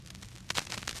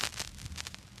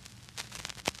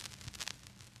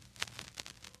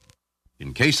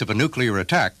In case of a nuclear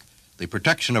attack, the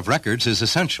protection of records is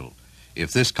essential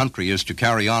if this country is to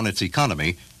carry on its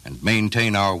economy and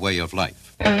maintain our way of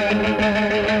life.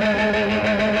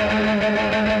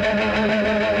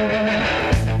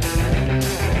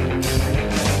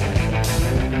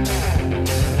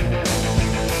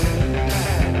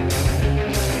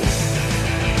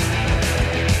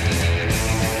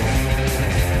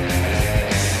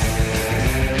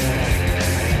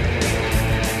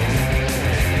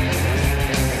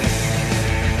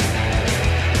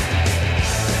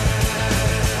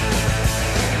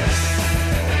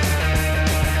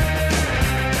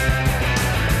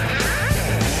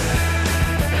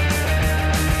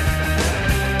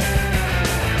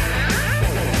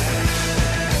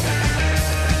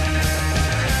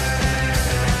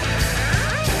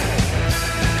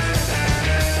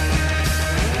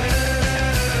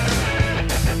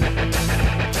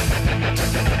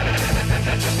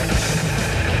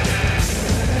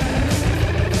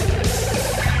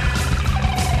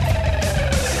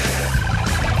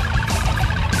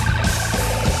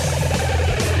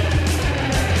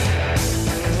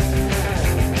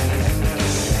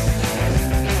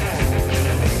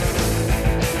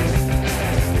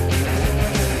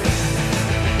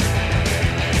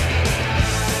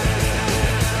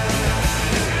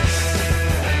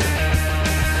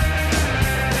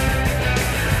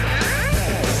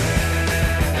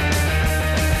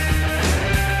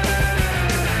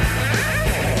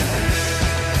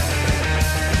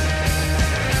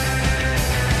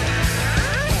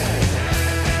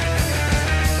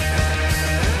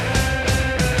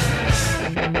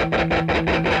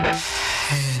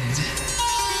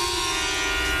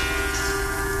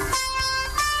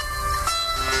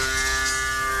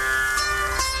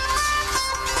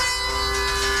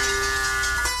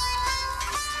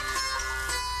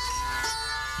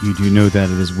 You do know that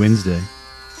it is Wednesday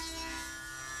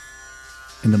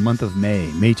in the month of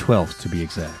May 12th to be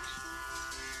exact.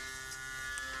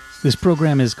 This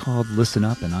program is called Listen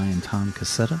Up, and I am Tom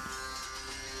Cassetta,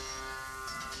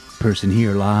 person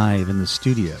here live in the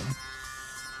studio,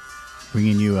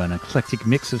 bringing you an eclectic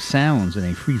mix of sounds in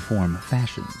a free-form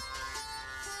fashion.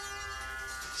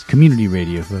 It's community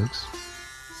radio, folks,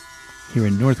 here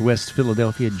in Northwest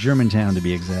Philadelphia, Germantown to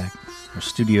be exact. Our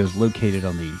studio is located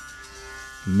on the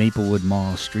Maplewood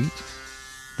Mall Street,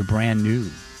 the brand new,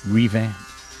 revamped.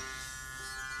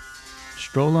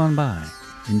 Stroll on by,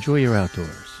 enjoy your outdoors.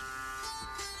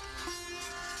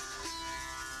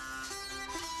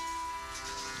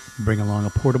 Bring along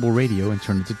a portable radio and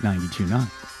turn it to 92.9.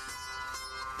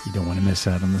 You don't want to miss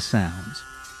out on the sounds.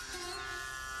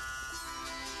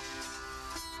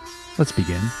 Let's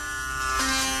begin.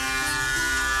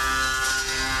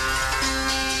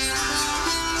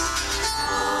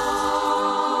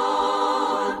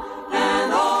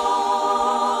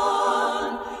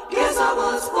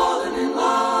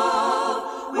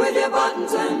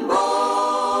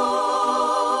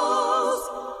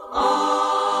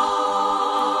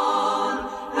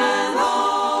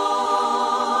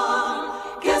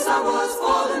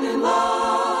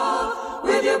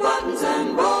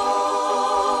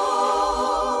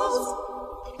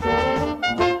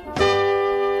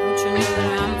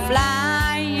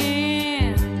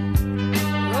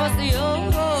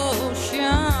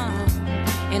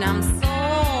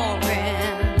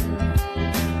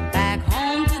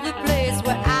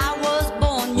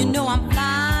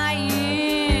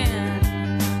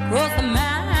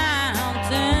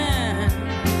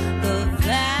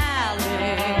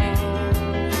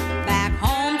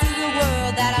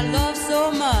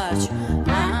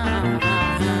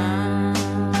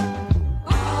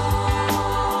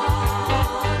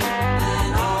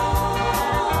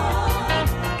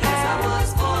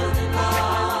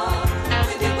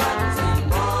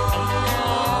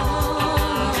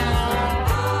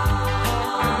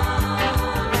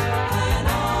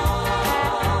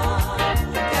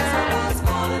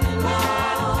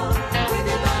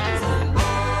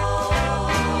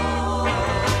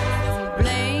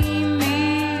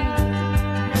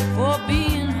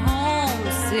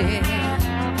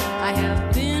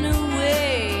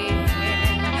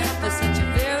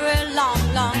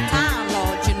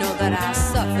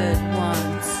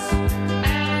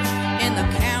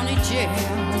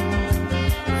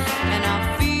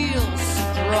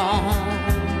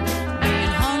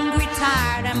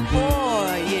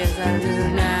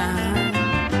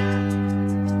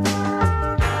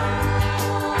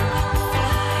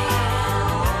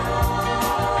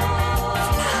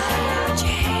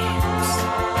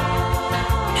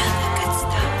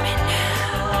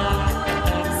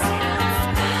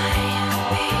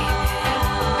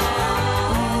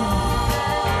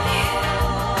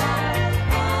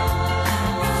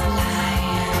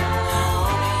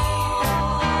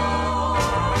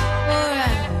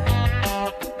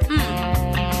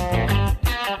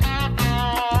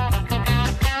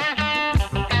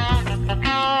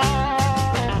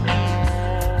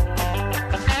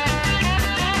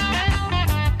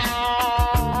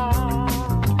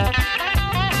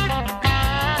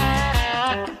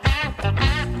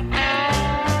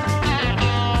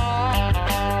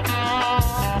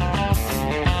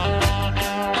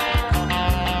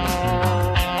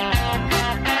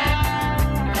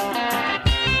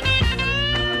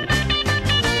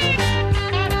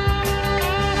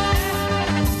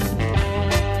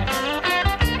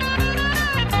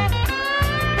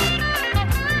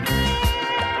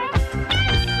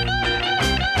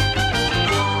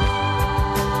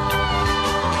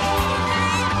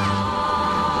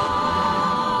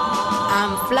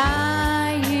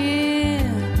 flying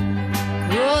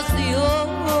across the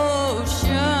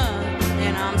ocean,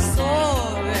 and I'm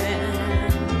soaring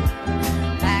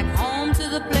back home to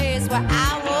the place where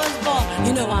I was born.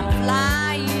 You know I'm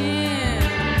flying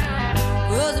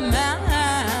across the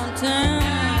mountain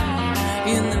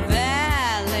in the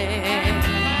valley,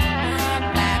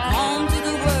 back home to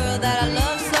the world that I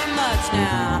love so much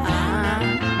now.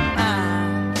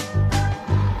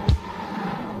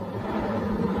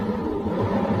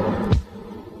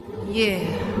 Yeah,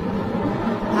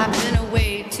 I've been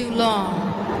away too long,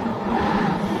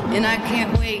 and I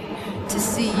can't wait to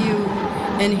see you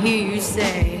and hear you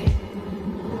say,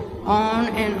 on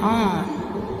and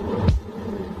on.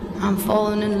 I'm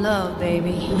falling in love,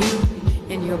 baby, you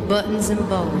and your buttons and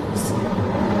bows.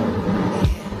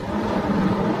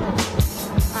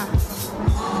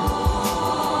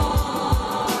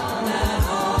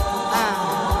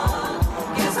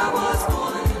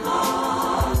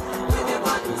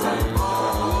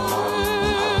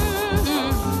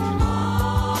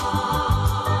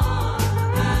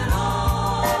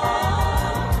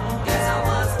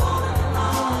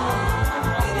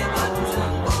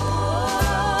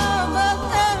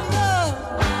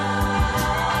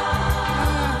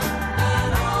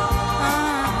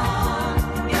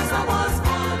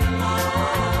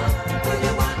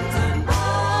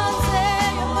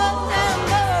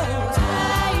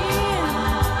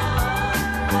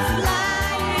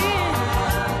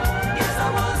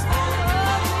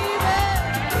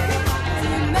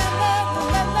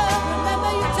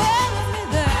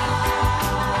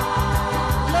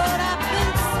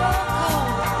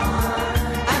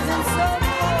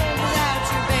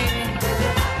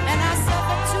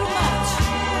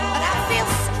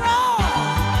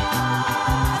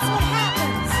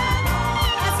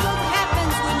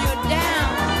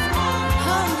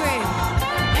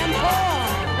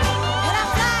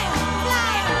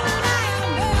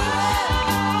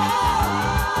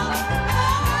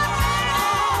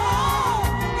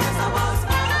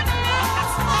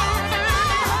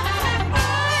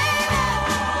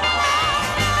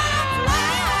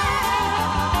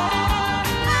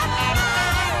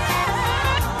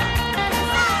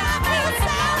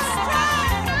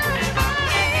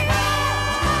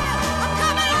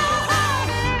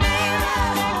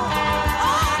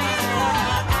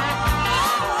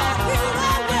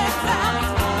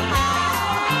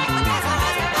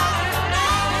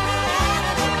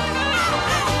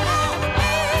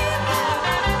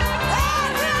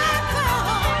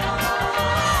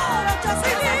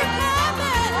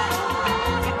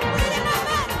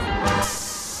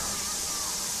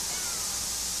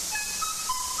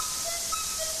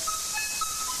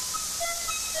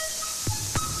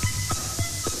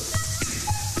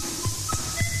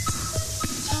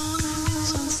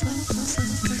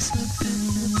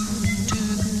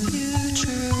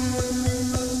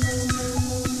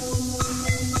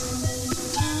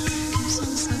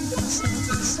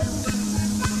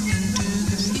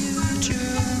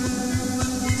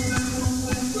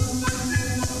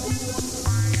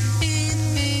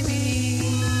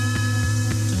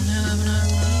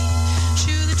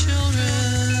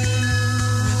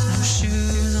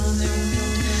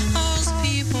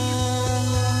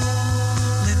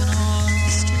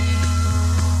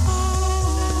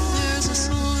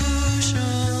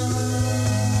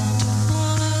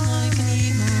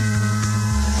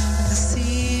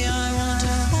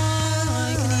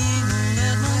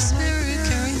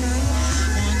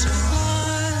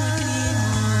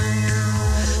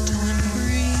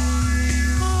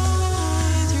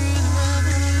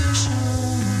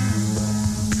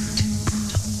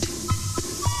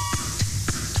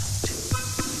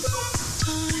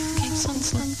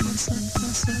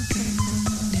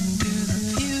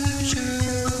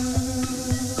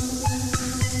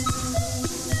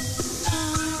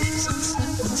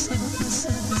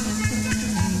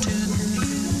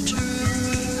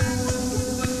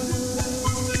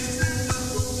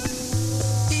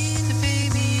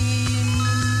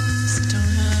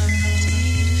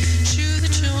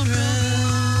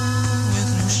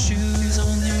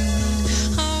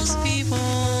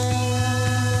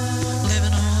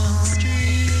 Living on the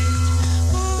street,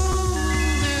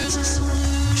 ooh, there's a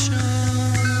solution.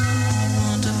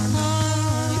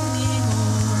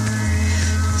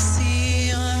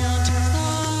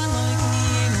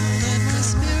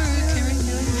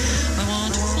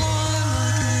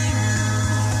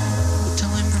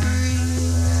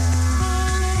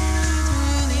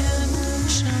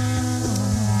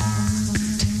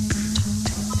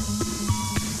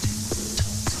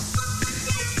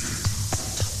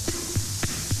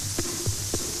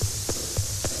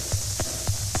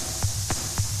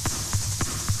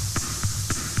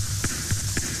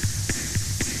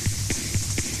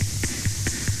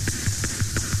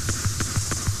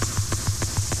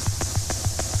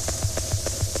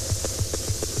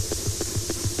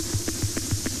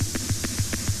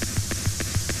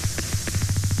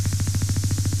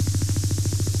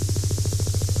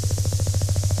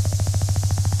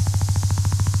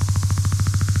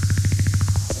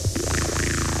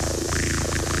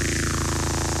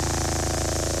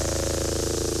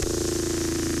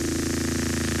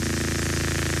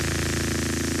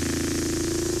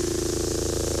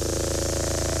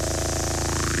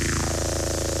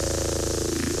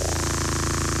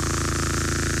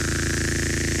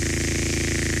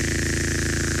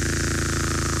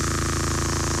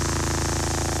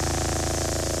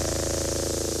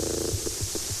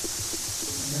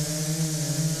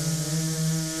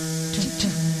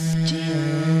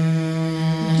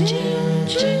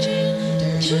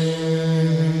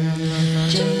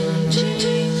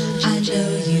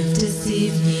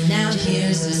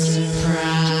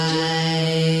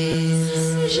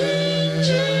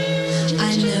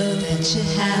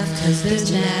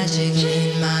 magic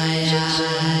in my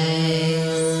eyes.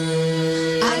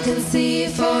 I can see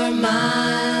for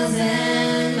miles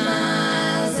and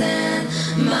miles and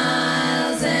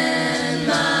miles and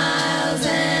miles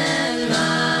and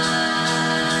miles.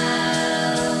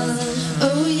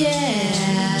 Oh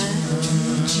yeah.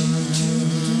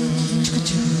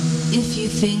 If you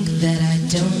think that I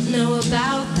don't know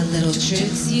about the little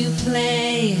tricks you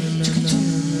play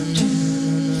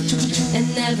and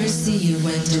never see you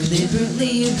when deliberately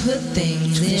you put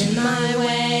things in my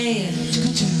way,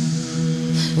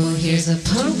 well, here's a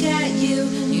poke at you.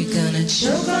 You're gonna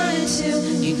choke on it too.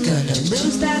 You're gonna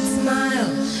lose that smile,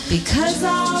 because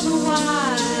all the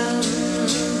while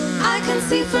I can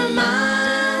see for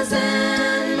miles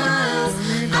and miles.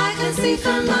 I can see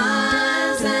for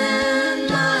miles and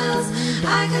miles.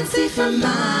 I can see for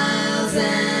miles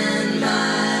and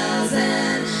miles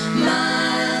and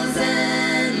miles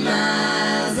and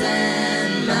miles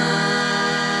and miles.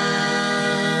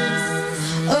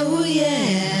 Oh yeah.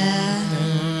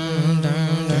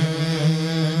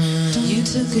 You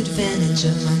took advantage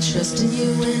of my trust in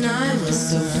you when I was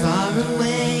so far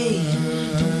away.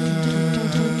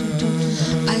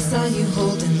 I saw you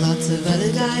holding lots of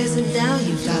other guys, and now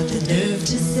you've got the nerve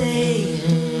to say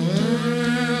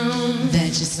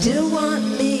that you still want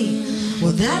me.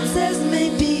 Well, that says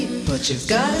maybe, but you've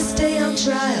gotta stay on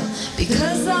trial,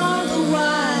 because all the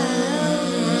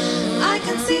while I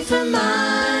can see for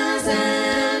miles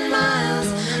and miles.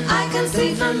 I can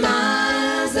see for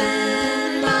miles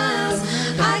and miles.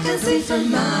 I can see for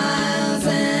miles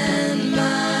and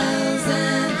miles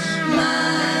and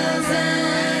miles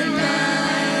and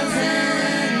miles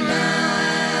and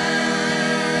miles.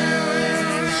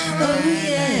 Oh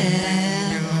yeah.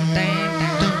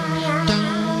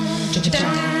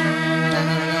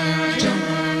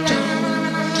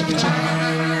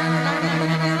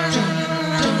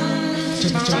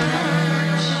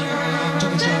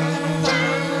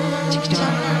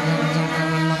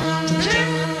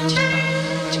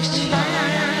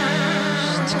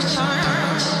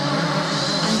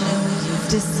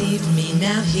 Deceived me,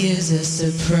 now here's a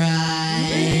surprise.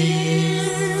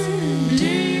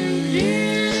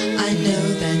 I know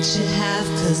that you have,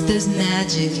 'cause there's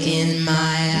magic in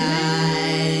my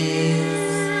eyes.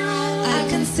 I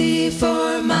can see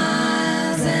for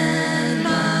miles and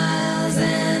miles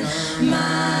and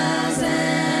miles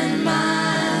and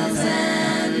miles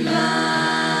and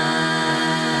miles.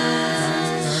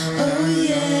 Oh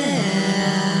yeah.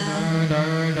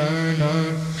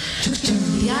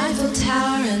 The Eiffel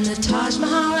Tower and the Taj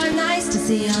Mahal are nice to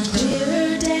see on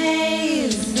clearer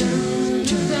days.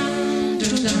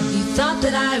 You thought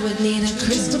that I would need a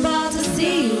crystal ball to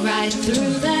see you right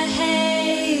through the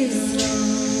haze.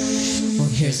 Well,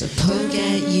 here's a poke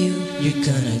at you. You're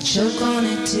gonna choke on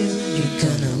it too. You're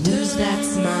gonna lose that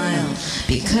smile,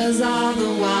 because all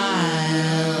the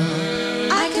while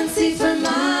I can see for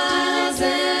miles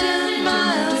and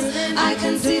miles. I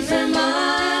can see for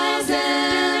miles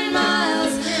and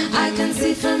miles. I can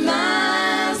see for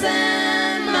miles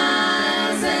and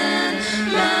miles and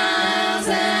miles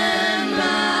and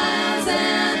miles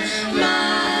and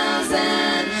miles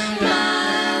and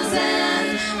miles and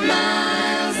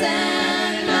miles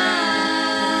and miles.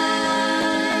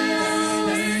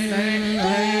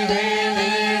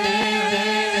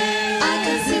 I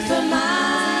can see for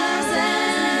miles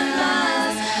and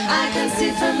miles. I can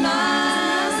see for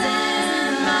miles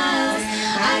and miles.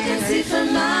 I can see for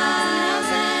miles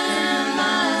and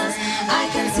miles. I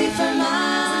can see for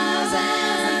miles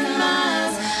and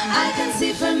miles. I can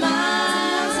see for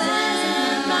miles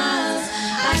and miles.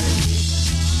 I can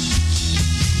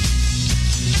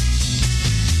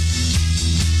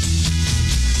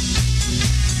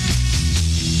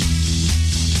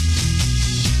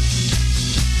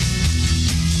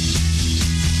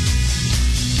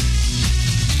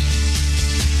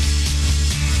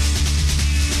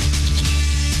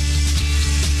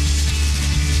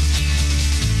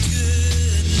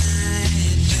Good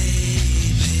night,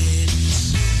 baby.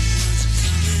 Someone's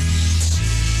coming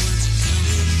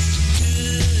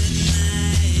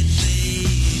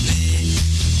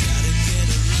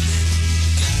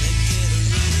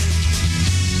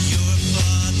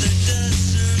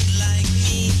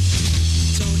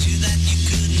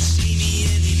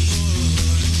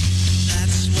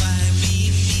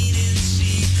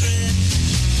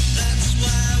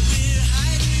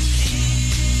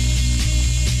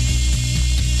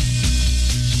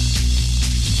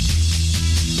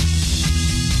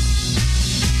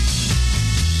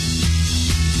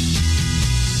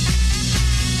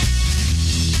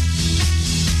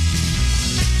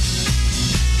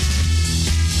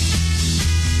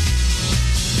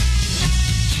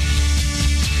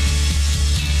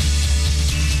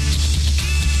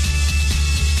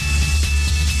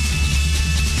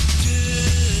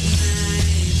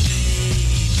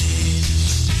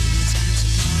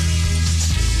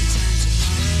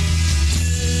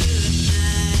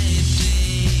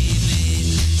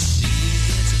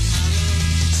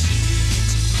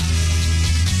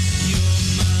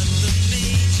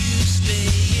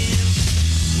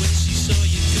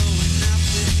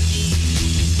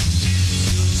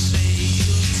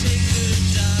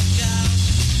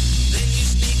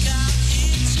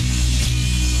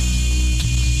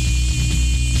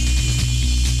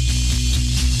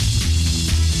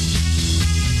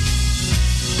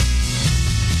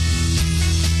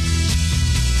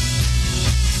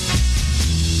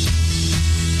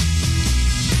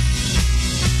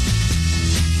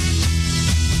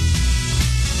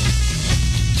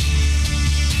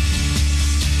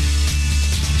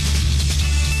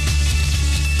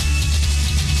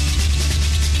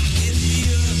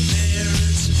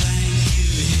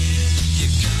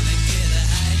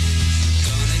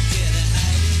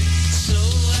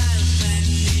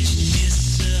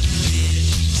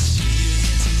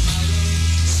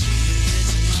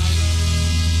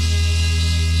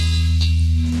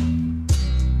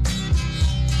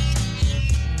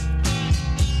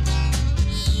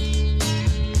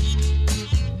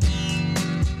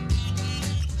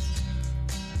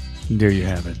There you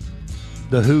have it.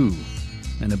 The Who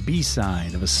and a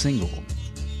B-side of a single.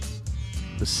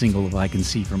 The single of I Can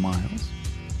See for Miles.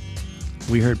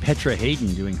 We heard Petra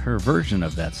Haden doing her version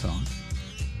of that song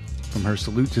from her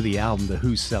Salute to the album, The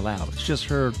Who Sell Out. It's just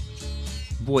her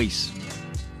voice,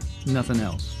 nothing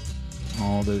else.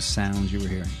 All those sounds you were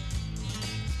hearing.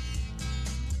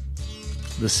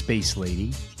 The Space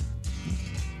Lady.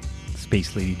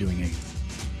 Space Lady doing a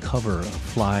cover of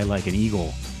Fly Like an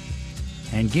Eagle.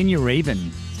 And Ginya Raven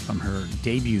from her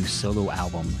debut solo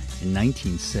album in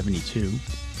 1972,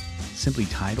 simply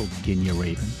titled Ginya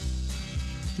Raven.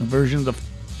 A version of the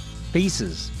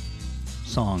Faces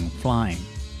song, Flying.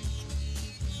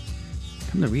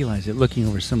 Come to realize that looking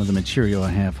over some of the material I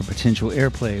have for potential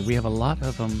airplay, we have a lot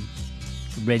of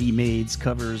ready-mades,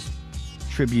 covers,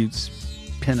 tributes,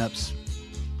 pinups.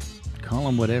 Call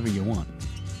them whatever you want.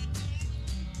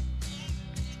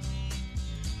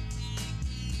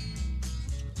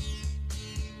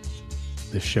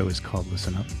 This show is called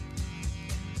Listen Up.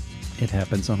 It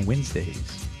happens on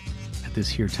Wednesdays at this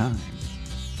here time.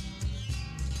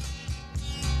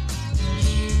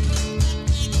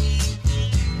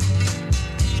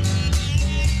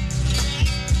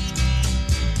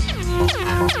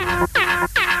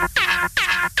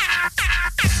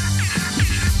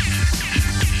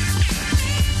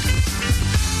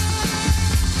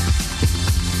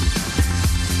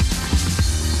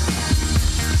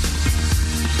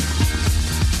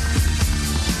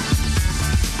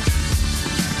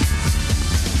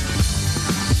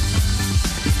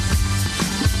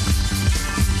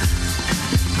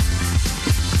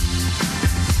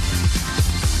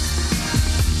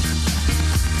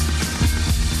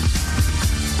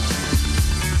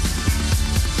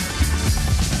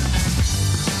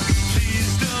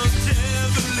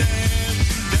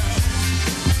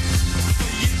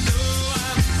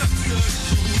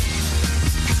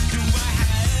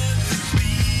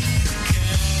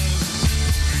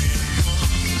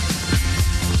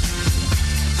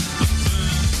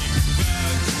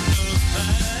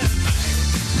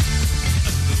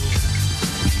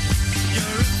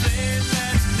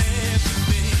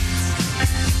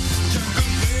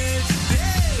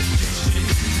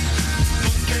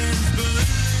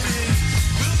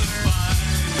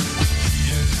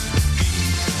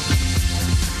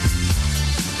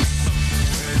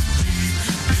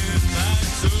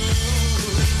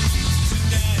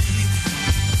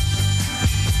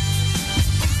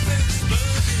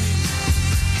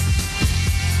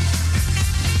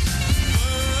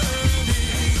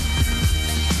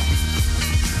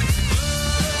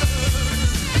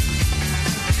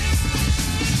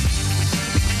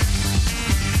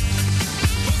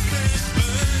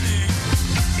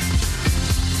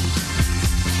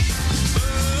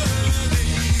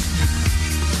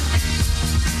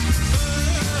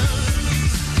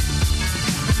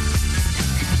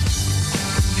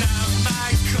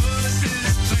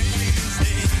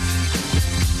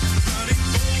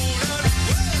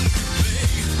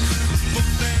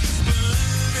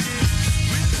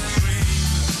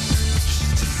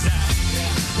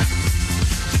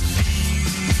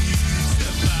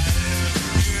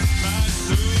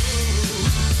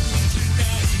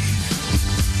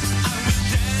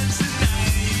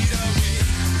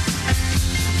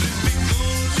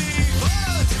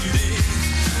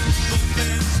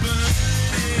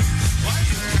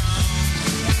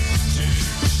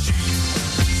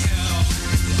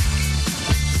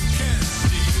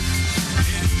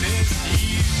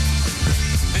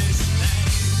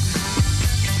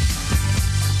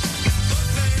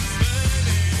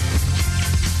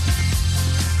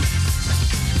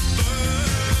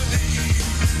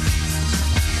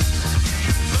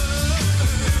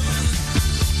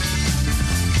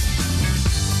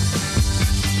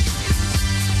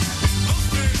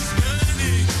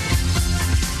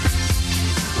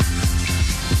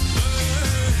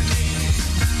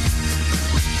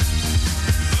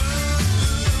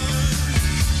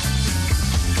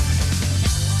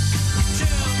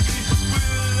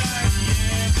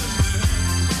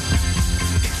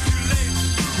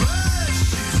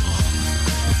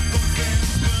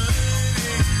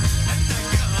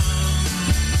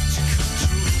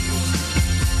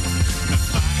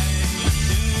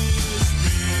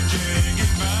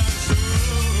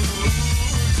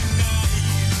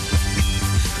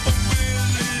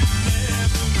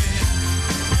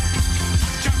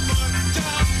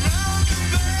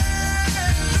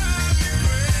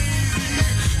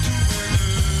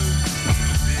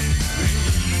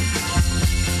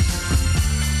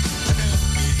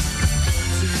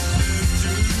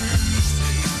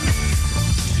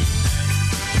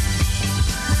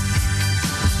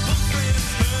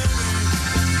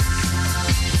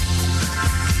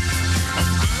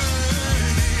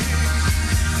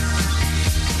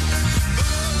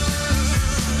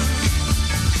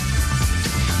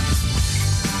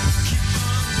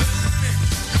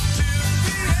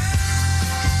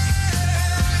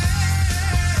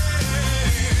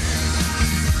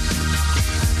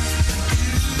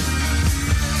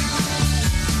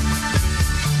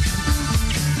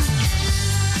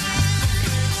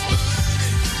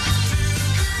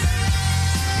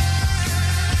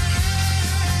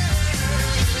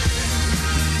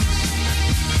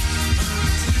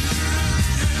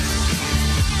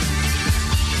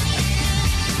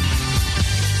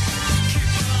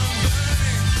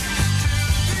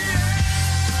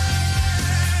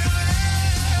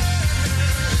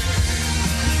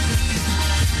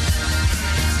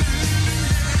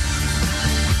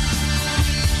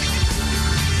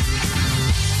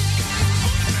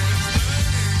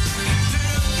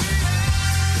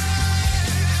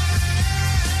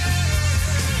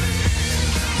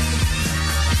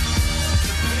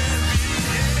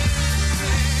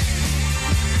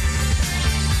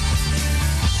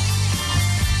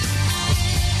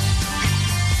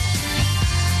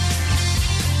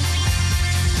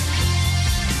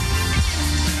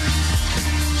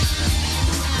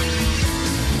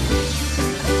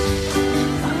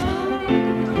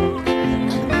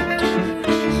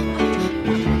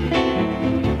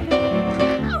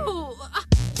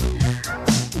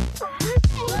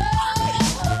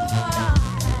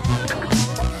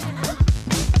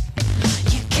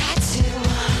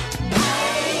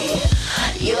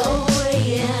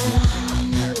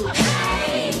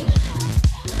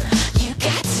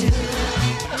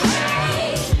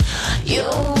 You're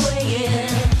weighing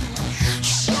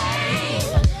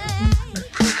shame.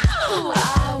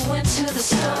 I went to the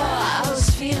store, I was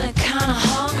feeling kinda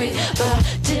hungry, but I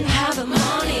didn't have the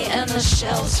money and the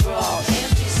shelves were all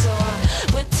empty. So I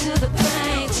went to the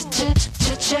bank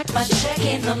to check my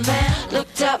checking. The man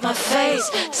looked at my face,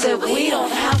 said we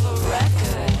don't have a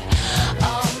record.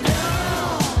 Oh no,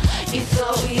 you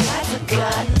thought we had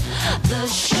forgotten. The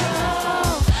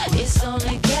show is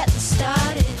only getting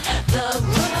started. The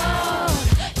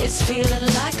road is feeling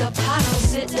like a puddle.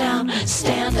 Sit down,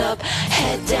 stand up,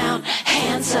 head down,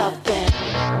 hands up,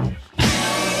 and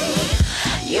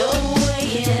you're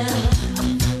weighing.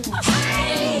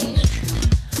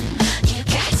 You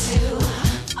got to.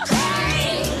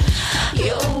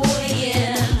 You're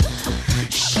weighing.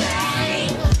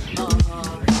 Shame.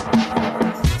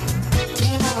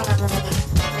 You know what I want.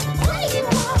 What do you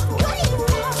want? What do you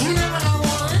want? You know what I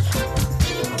want.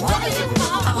 What do you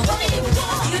want? What do you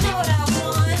want? You know what I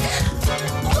want.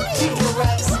 Take a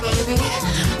rest, baby.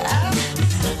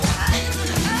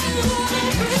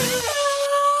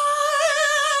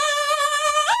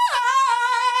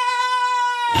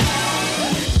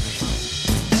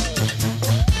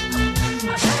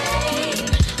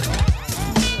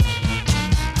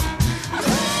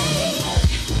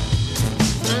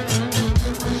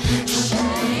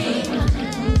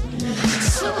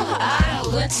 So I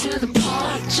went to the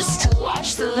park just to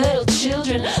watch the little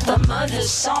children. The mothers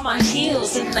saw my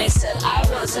heels and they said I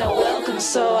wasn't welcome.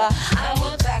 So I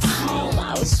went back home.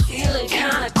 I was feeling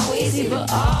kinda queasy,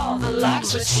 but all the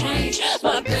locks were changed.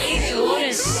 My baby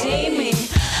wouldn't see me.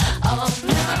 Oh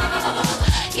no,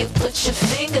 you put your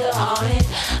finger on it.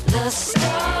 The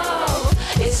stove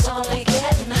is only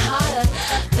getting hotter.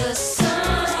 The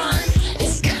sun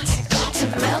is got to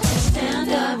melt and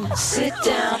stand up. Sit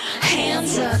down,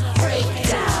 hands up, break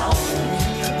down.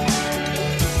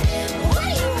 What do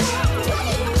you want? What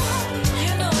do you want?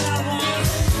 You know what I want.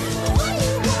 What do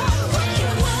you want? What do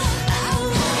you want? I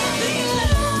wanna be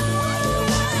loved.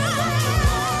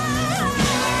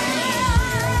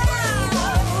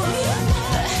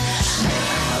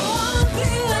 I wanna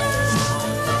be loved.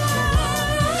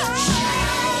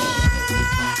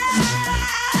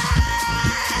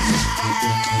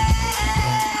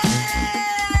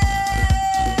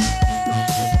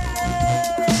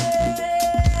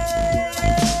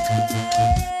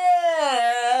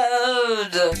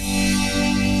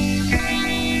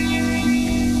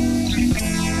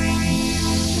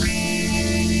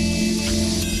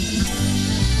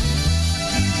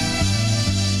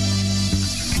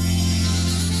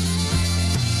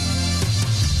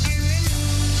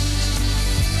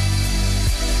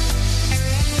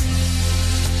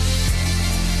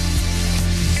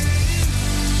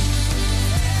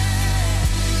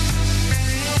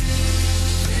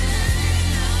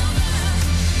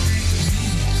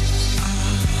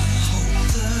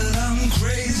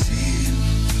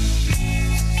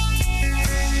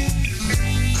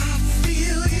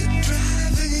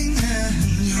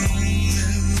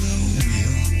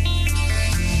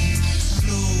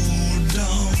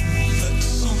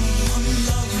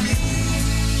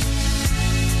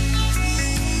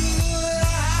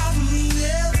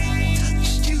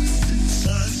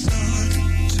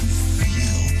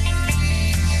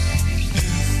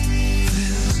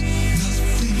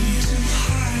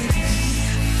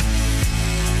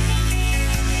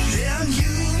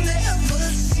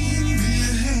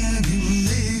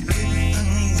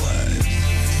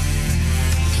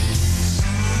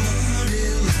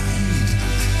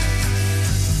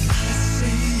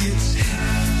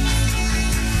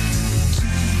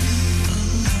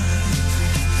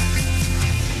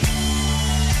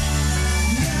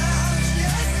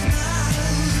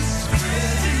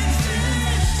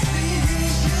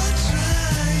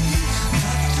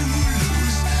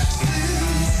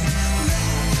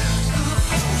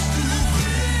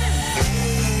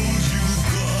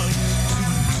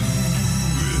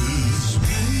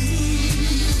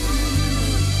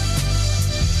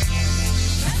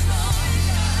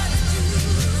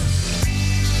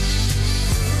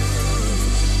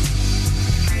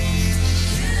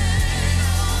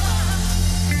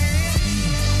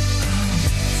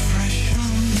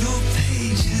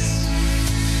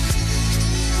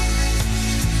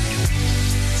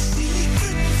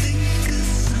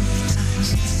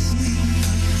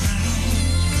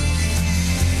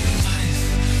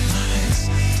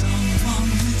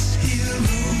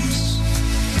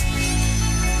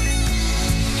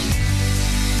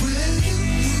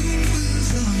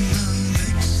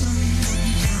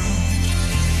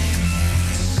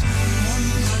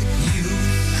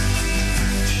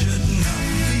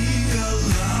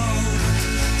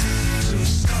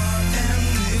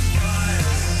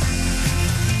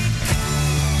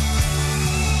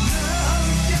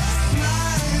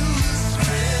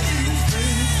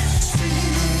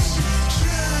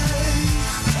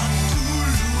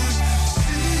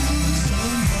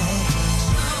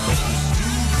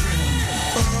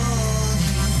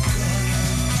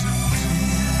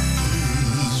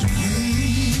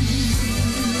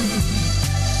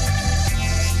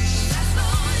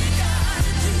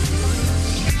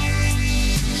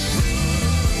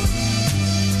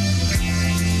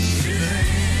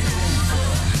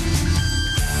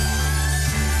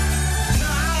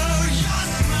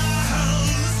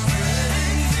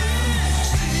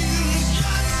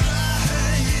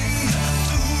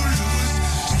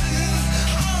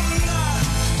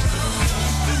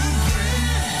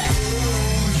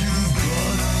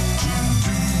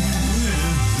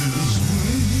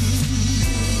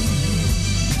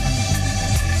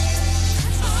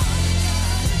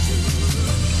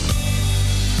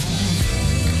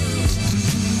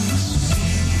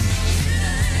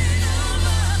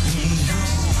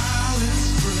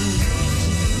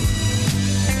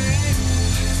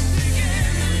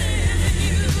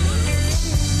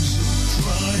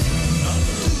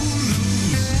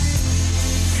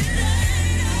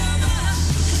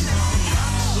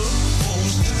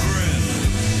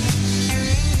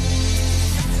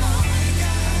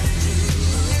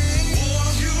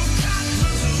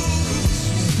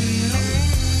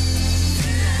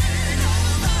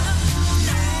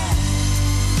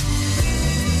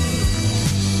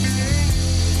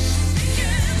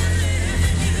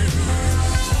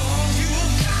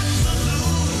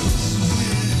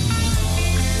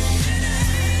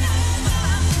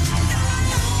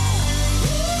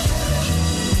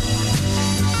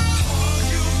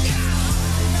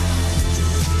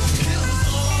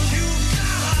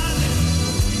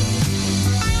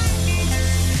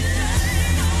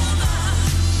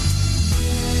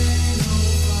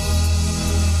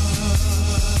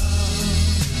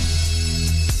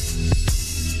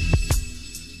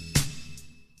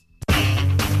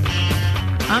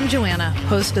 I'm Joanna,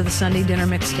 host of the Sunday Dinner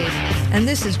Mixtape, and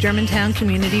this is Germantown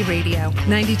Community Radio,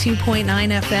 92.9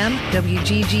 FM,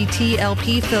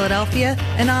 WGGT-LP Philadelphia,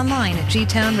 and online at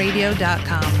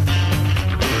gtownradio.com.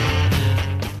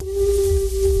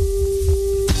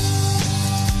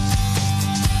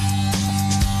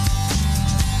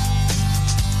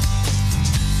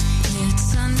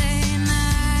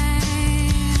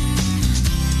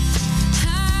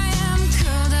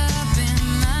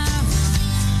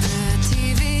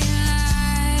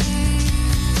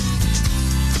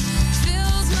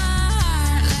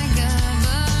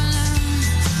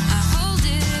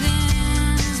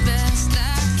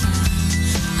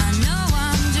 I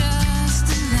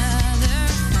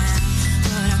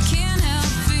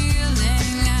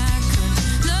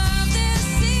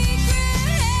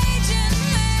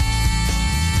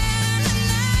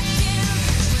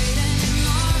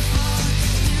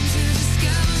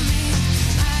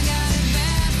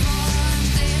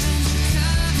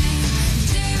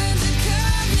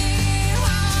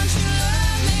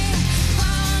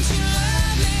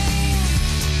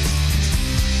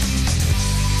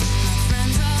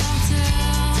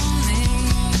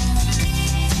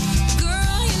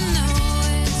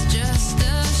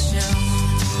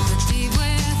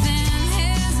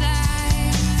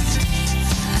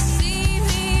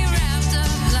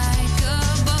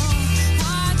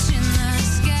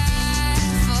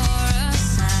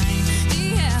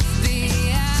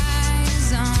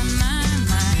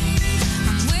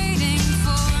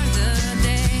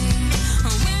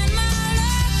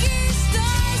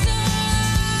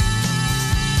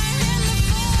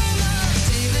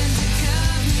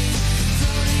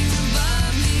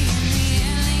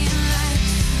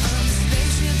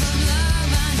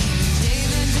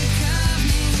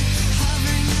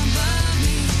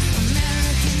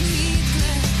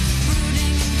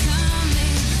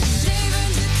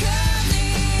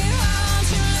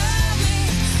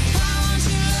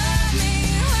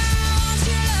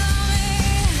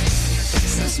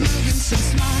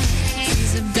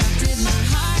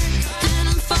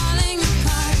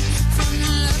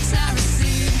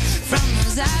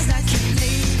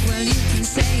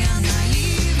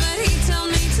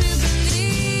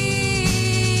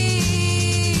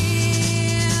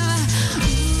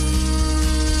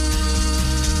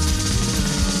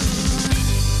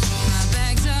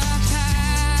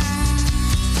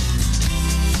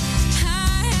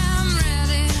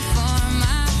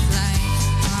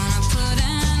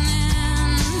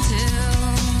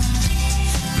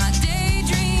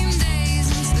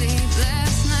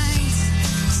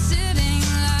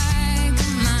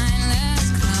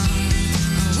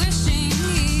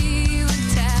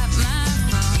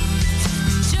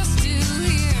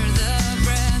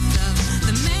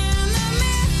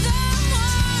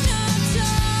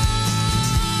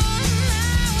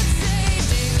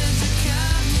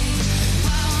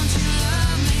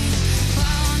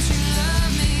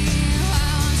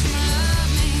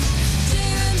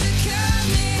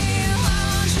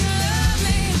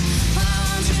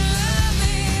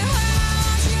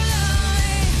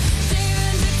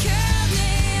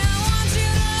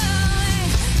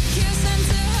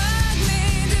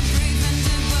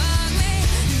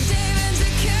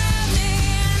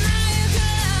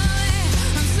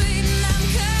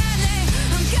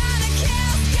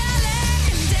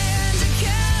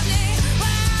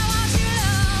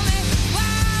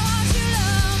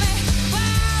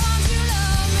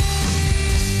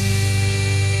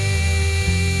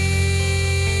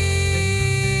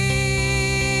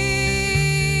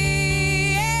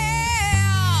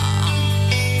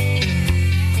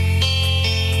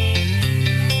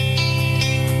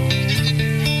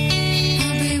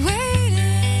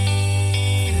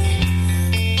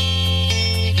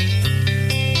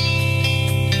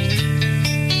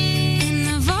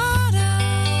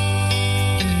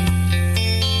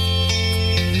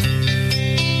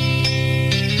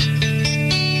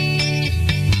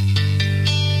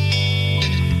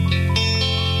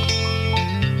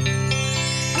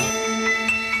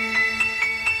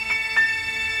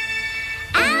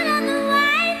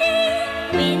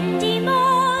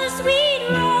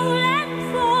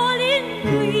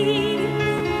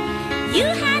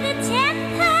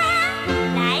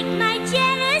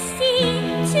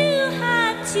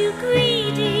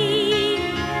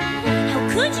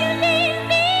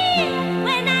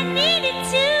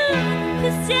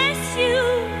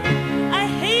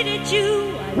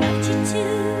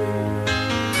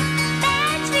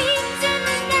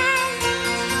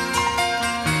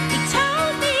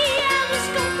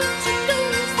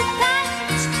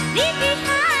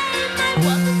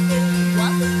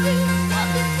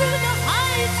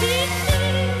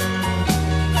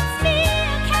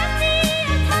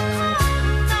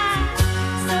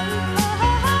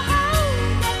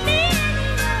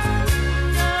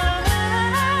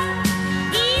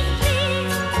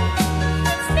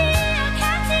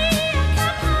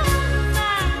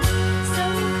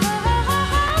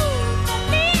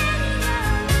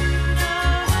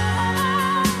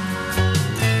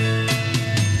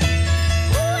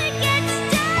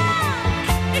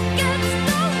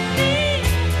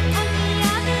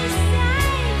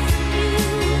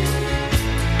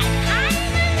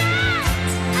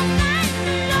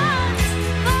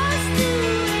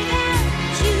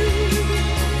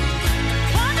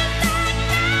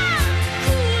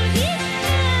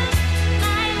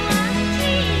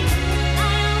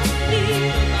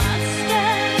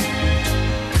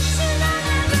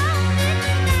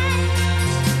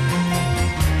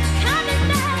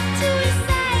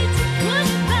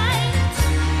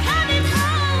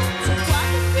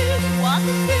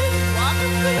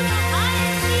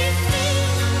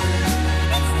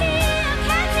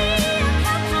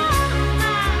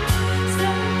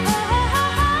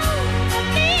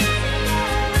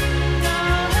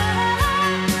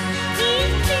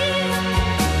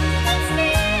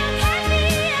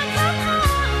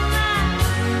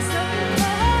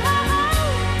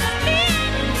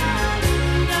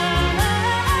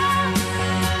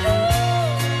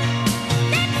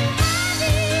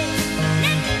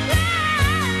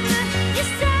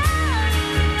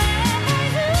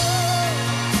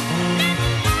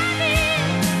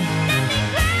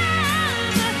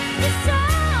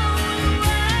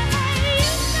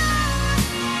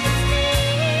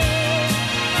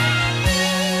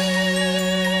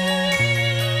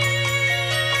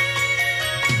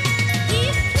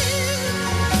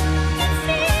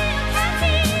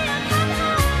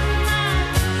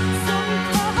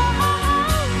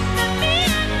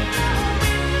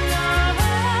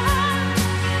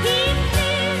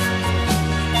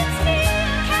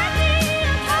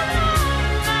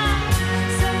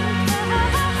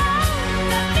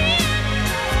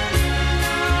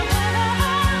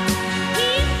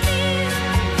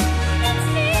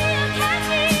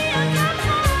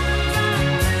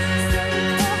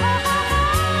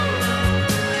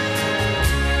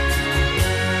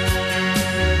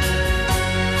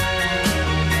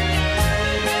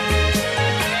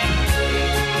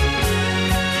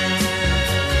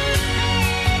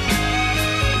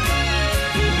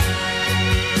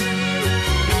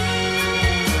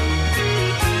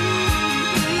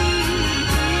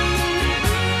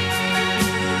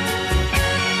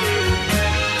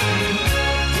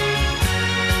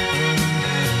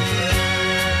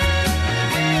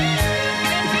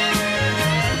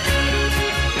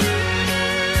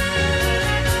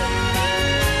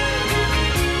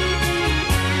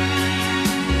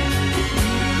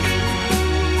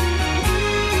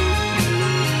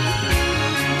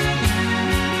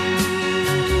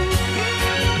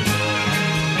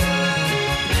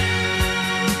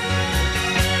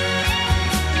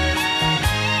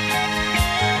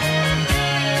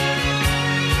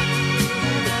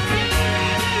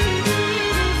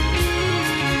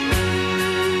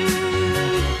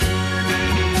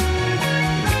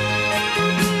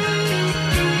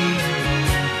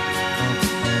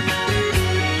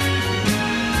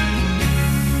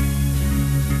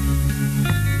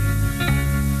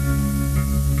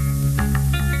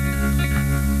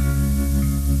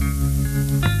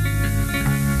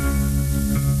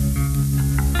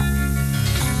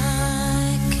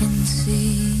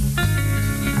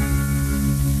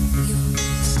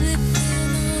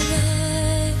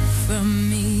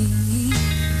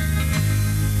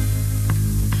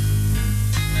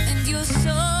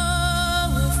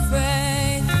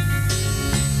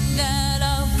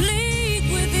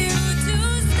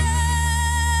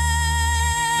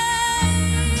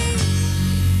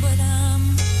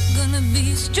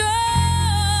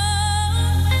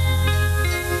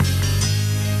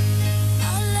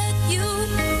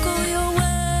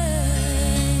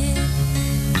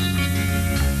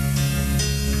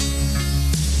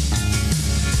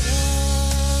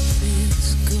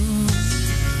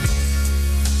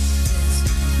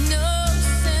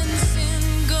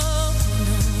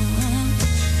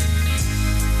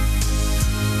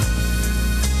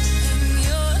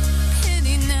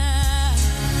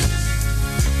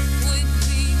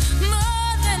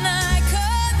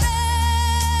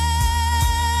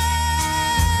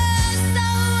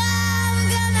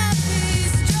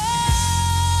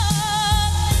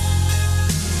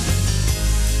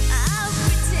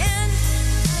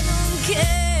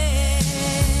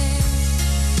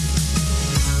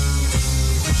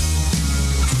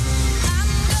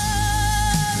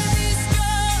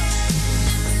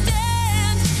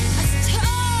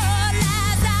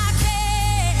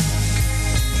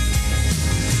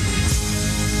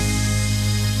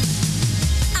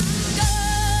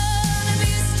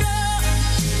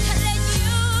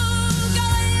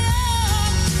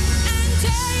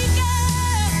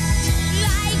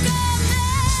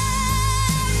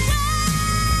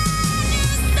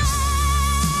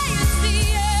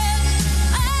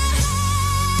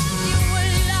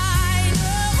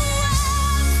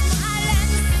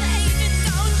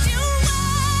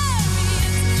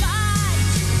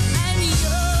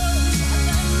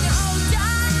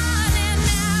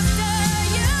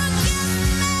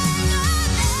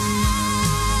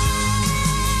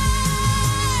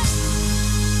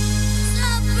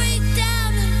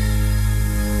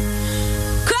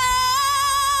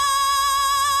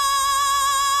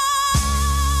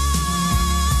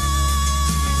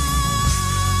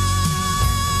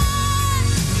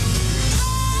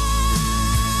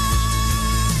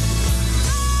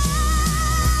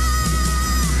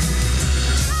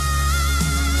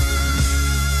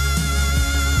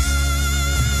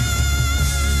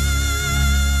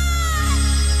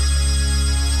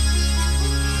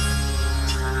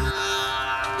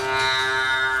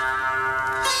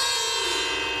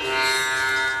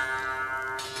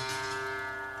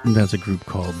That's a group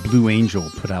called Blue Angel,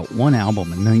 put out one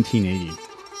album in 1980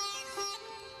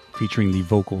 featuring the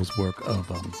vocals work of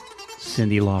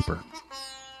Cyndi Lauper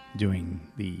doing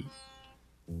the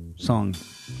song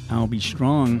I'll Be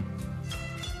Strong.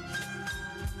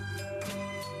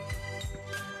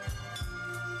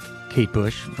 Kate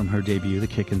Bush from her debut, The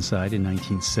Kick Inside, in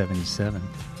 1977.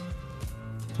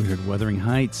 We heard Wuthering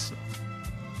Heights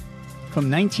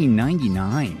from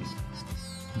 1999.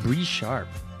 Bree Sharp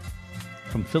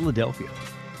from Philadelphia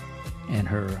and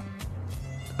her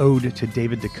Ode to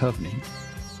David Duchovny.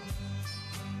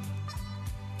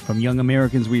 From Young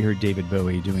Americans, we heard David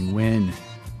Bowie doing When.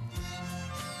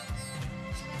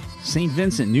 St.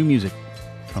 Vincent, new music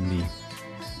from the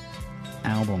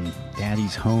album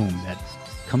Daddy's Home that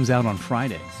comes out on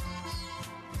Friday.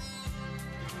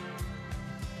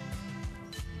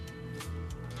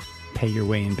 Pay Your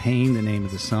Way in Pain, the name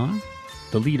of the song.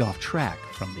 The lead-off track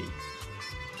from the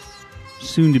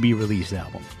soon-to-be-released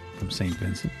album from St.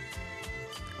 Vincent.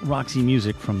 Roxy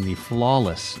music from the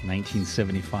flawless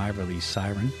 1975 release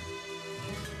Siren.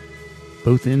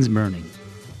 Both Ends Burning.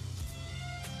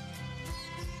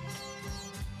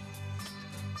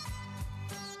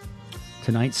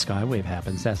 Tonight, Skywave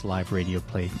happens. That's live radio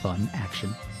play, fun,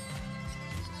 action.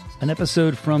 An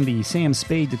episode from the Sam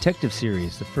Spade Detective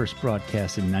Series, the first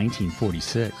broadcast in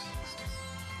 1946.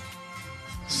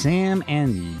 Sam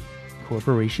and the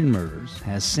Corporation Murders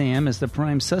has Sam as the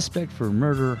prime suspect for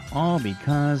murder, all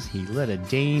because he let a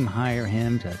dame hire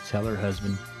him to tell her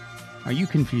husband. Are you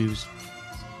confused?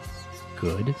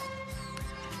 Good.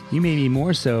 You may be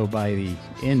more so by the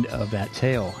end of that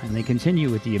tale, and they continue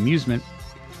with the amusement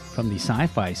from the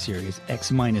sci-fi series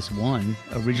X-1,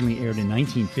 originally aired in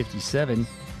 1957.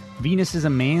 Venus is a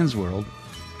Man's World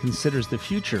considers the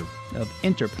future of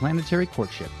interplanetary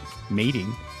courtship,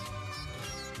 mating,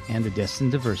 and the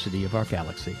destined diversity of our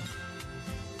galaxy.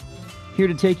 Here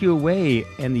to take you away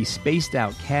and the spaced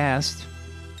out cast: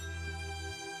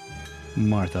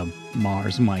 Martha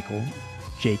Mars Michael,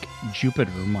 Jake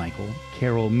Jupiter Michael,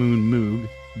 Carol Moon Moog,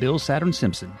 Bill Saturn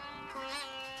Simpson,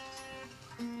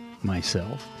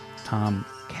 myself, Tom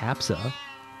Capsa,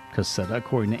 Casetta,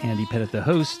 according to Andy Pettit, the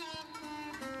host,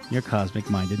 your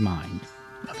cosmic-minded mind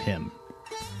of him.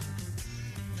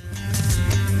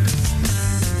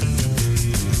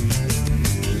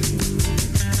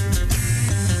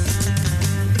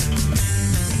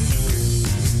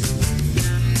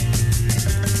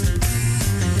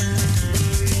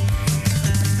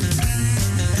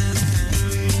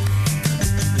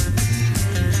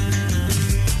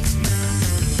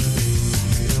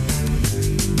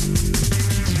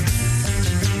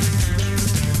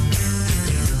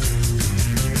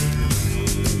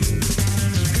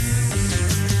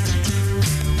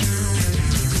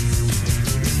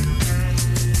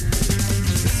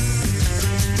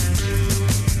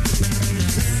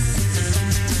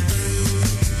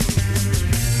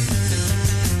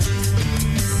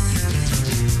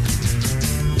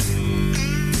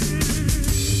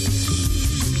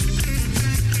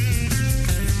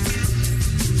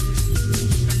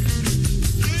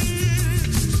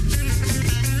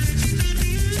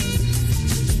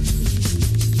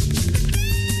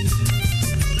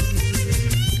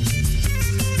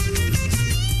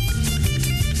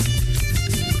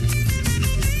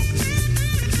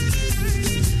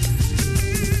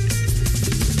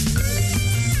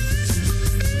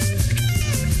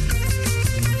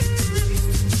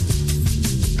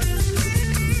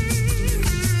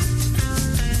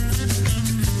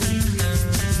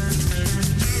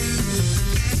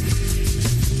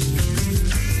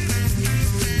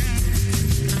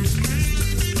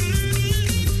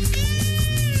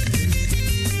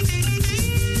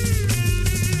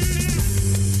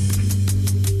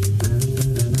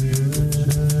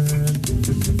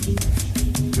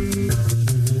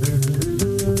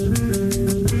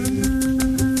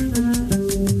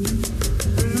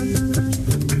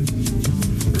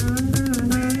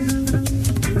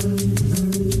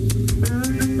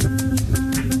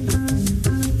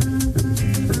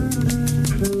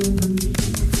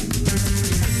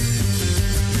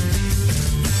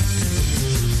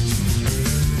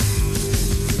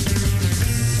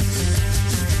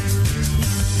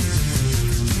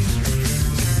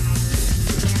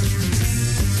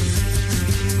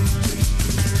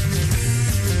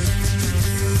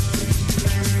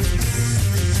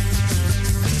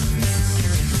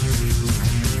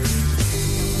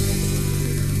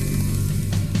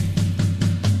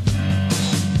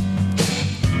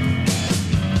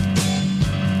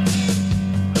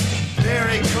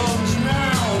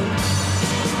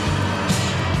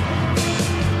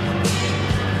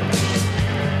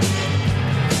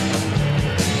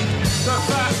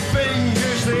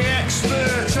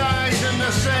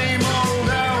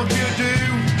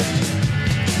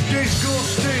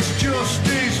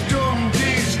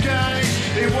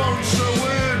 wants a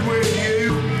word with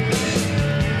you.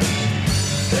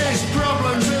 His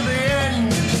problems at the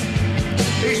end,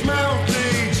 his mouth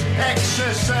needs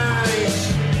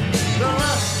exercise. The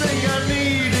last thing I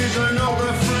need is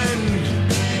another friend.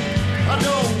 I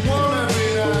don't wanna be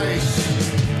nice.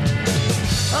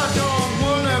 I don't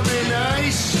wanna be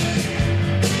nice.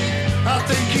 I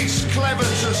think it's clever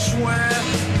to swear.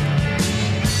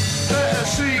 Better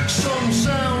seek some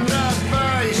sound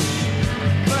advice.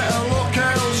 Better look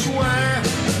elsewhere.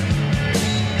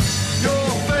 Your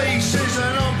face is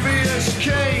an obvious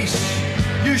case.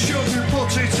 You shouldn't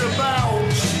put it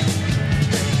about.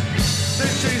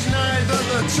 This is neither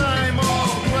the time or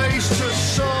place to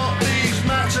sort these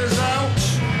matters out.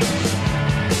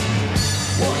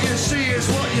 What you see is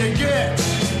what you get.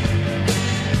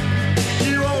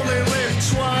 You only live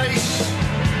twice.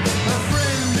 A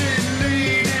friend in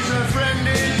need is a friend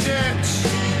in debt.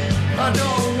 I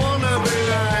don't wanna be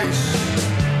nice.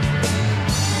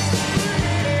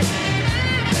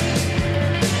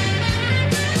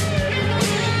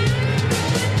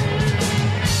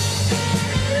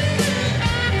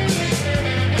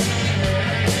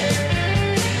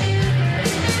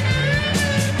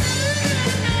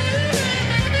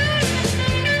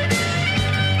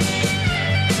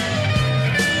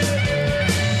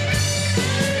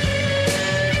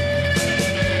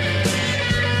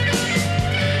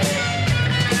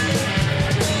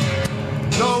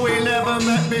 Though we never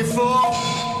met before,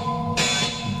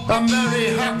 I'm very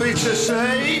happy to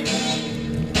say,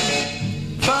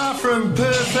 far from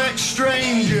perfect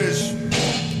strangers,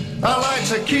 I like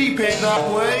to keep it that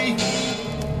way.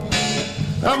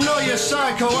 I'm not your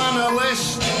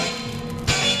psychoanalyst,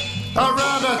 I'd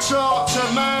rather talk to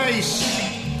mice.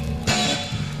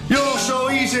 You're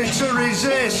so easy to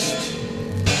resist,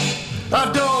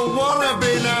 I don't wanna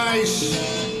be nice.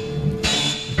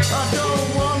 I don't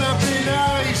wanna be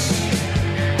nice.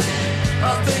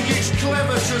 I think it's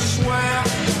clever to swear.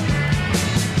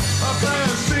 I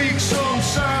better seek some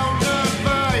sound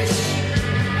advice.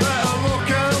 Better look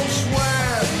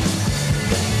elsewhere.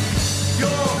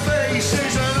 Your face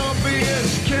is an obvious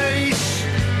case.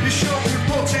 You shouldn't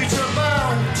put it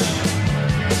about.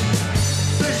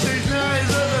 This is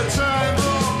neither the time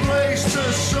or place to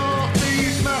sort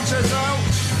these matters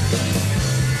out.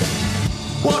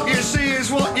 What you see is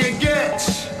what you get.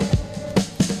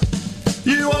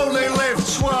 You only live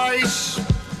twice.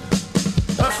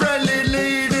 A friend in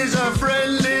need is a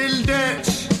friend in debt.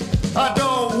 I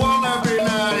don't wanna be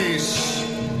nice.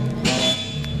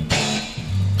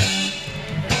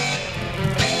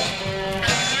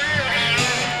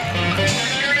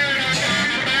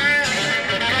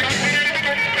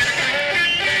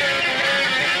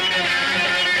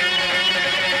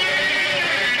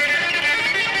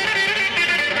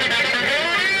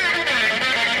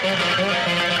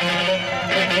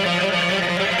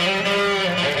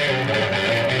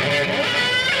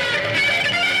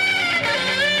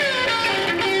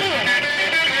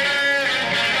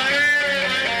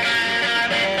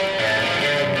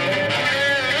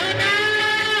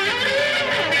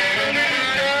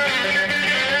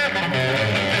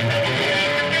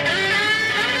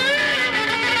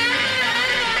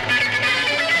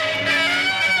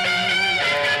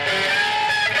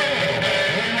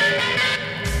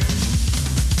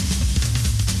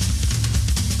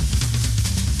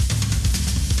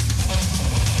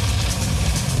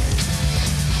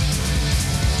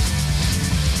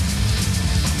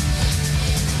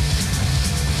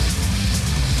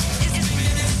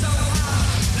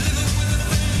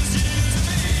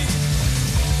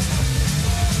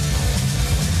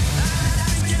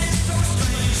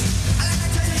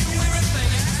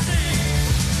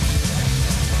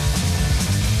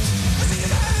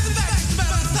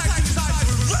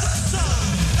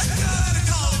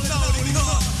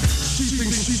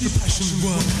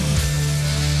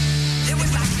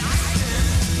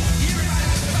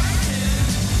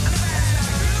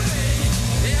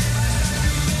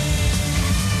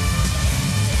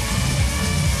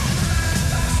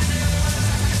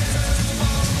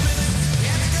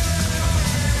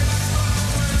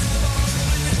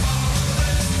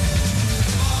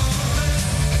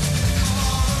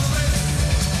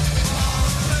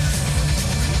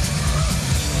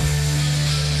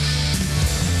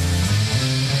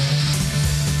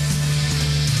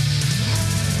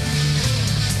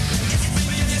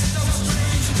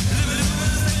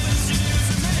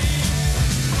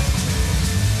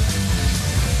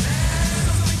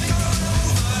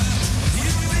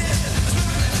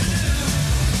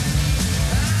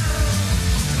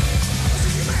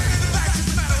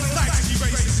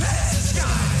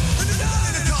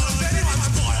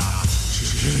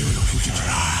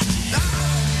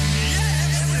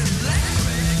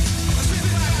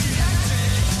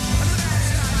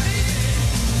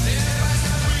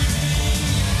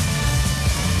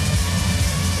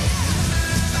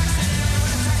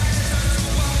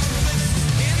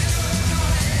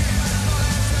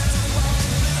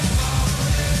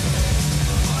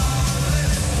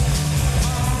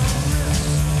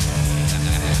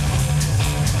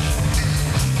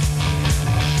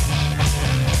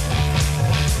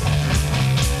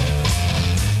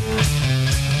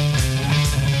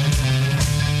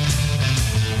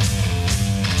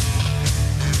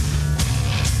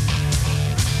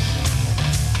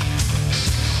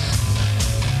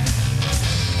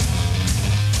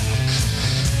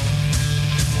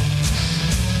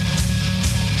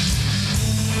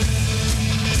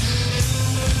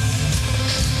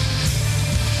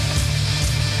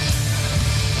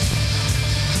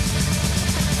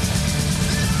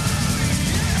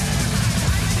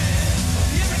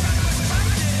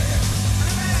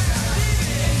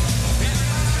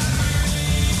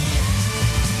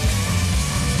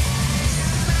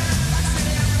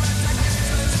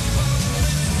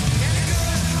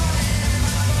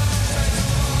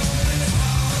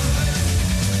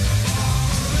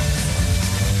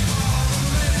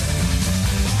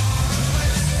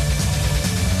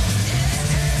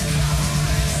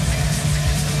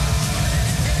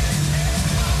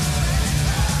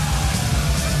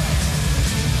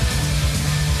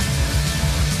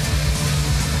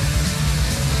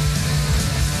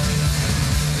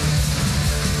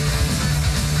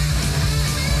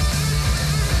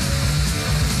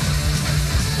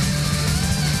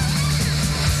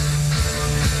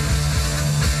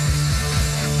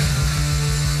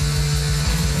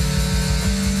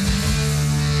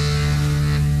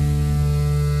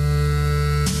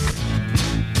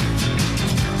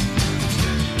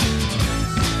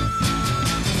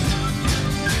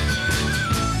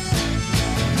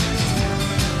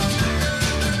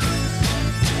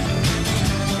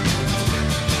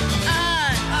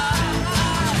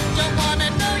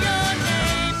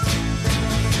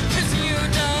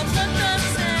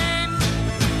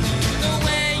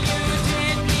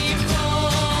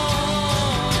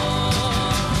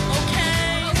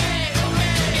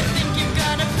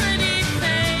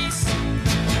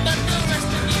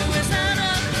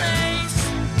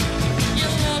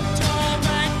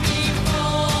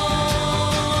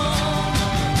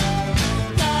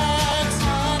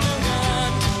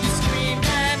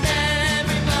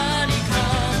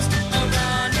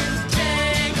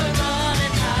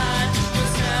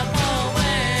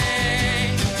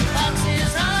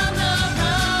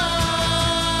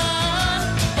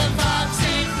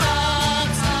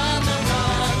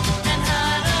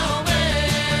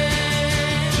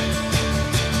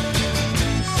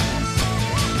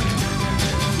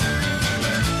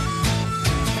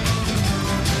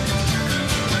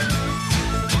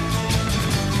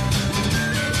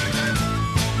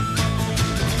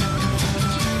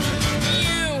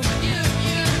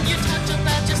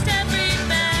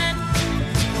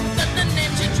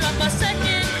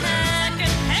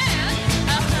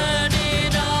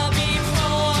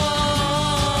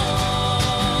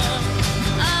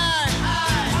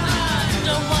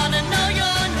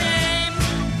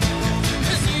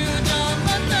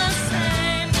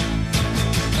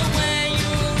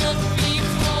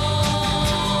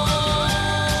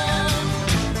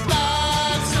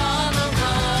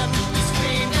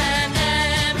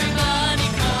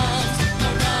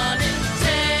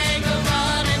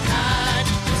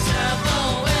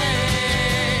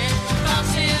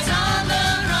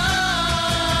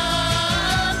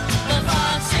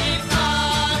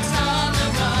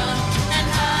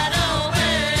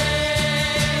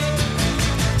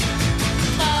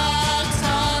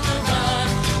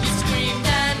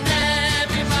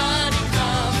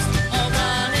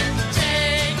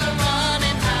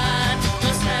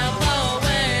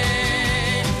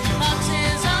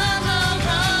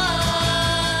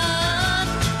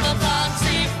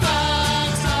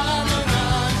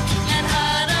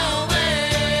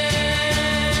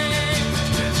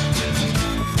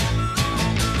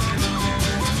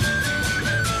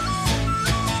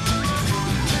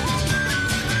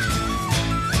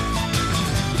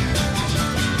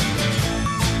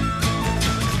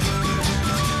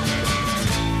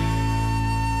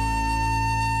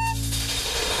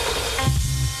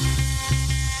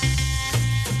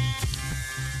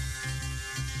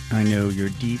 I know your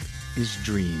deepest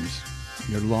dreams,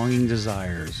 your longing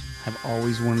desires have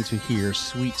always wanted to hear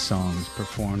sweet songs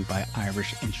performed by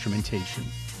Irish instrumentation.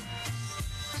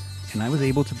 And I was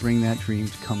able to bring that dream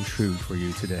to come true for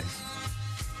you today.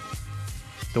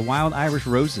 The Wild Irish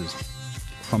Roses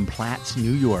from Platts,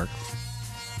 New York.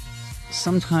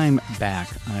 Sometime back,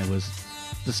 I was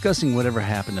discussing whatever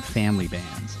happened to family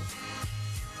bands.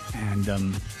 And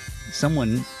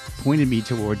someone pointed me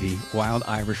toward the Wild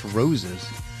Irish Roses.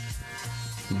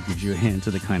 It gives you a hint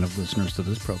of the kind of listeners to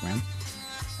this program.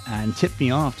 And tipped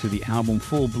me off to the album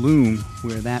Full Bloom,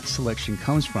 where that selection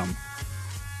comes from.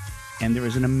 And there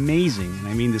is an amazing, and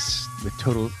I mean this with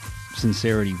total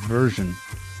sincerity, version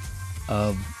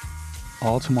of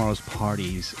All Tomorrow's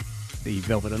Parties, the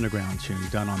Velvet Underground tune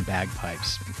done on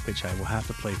bagpipes, which I will have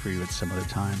to play for you at some other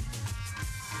time.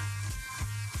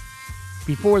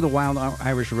 Before the Wild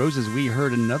Irish Roses, we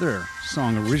heard another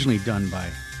song originally done by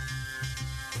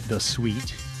The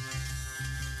Sweet,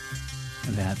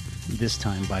 that this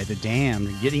time by The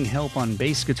Damned, getting help on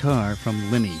bass guitar from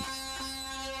Lemmy.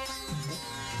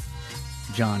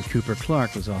 John Cooper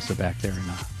Clarke was also back there in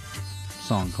a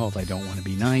song called I Don't Want to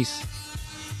Be Nice.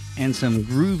 And some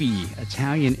groovy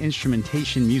Italian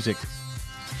instrumentation music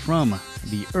from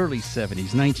the early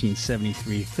 70s,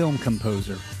 1973 film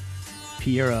composer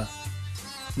Piero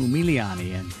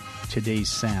Umiliani, and Today's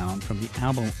Sound from the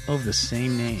album of the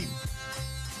same name.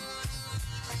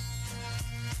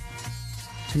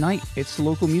 Tonight, it's the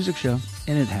local music show,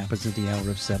 and it happens at the hour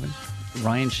of 7.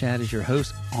 Ryan Shadd is your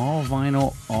host, all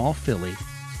vinyl, all Philly,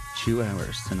 2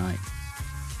 hours tonight.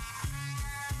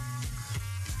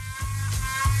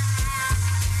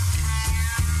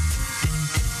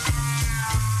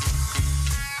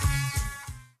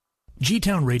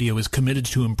 G-Town Radio is committed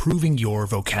to improving your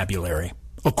vocabulary.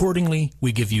 Accordingly,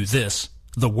 we give you this,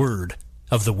 the word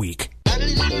of the week.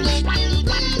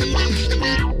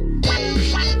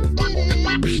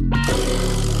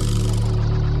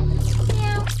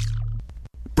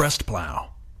 Breastplow.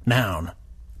 Noun.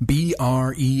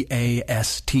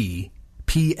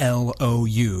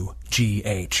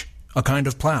 B-R-E-A-S-T-P-L-O-U-G-H. A kind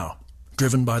of plow,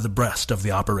 driven by the breast of the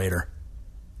operator.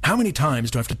 How many times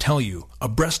do I have to tell you, a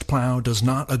breast plow does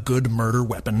not a good murder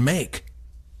weapon make?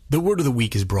 The Word of the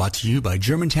Week is brought to you by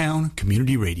Germantown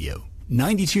Community Radio,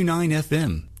 92.9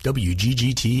 FM,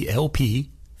 WGGT LP,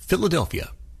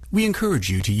 Philadelphia. We encourage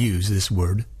you to use this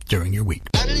word during your week.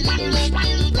 I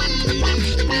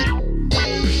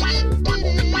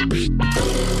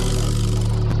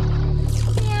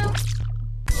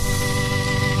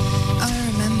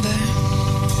remember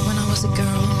when I was a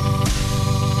girl,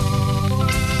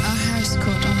 our house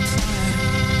caught on fire,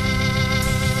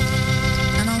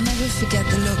 and I'll never forget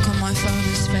the look on my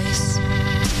father's face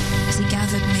as he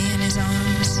gathered me in his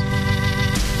arms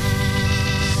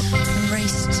and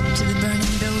raced to the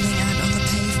burning building out on the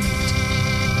pavement.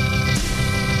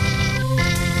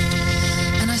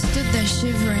 And I stood there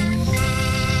shivering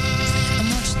and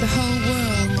watched the whole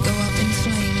world go up in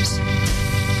flames.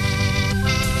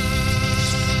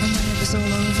 And when it was all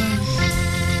over,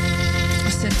 I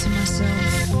said to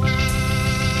myself,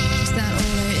 is that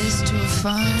all there is to a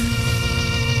fire?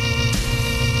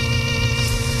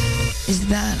 Is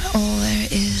that all there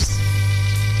is?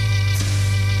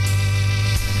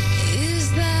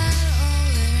 Is that all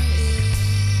there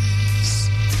is?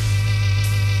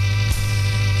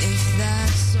 If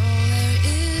that's all there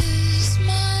is,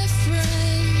 my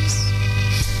friends,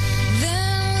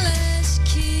 then let's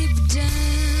keep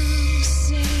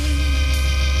dancing.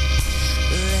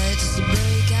 Let's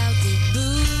break out the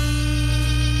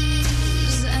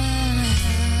booze and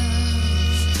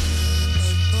have a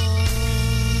ball.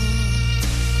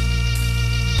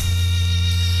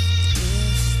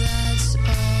 If that's all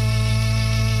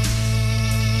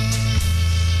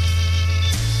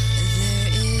there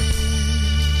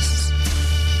is.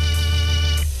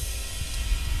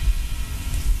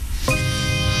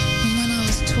 And when I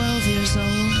was 12 years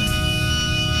old,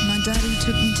 my daddy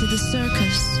took me to the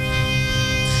circus,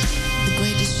 the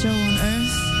greatest show on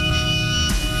earth.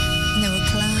 And there were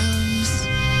clowns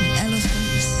and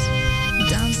elephants,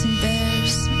 dancing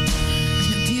bears,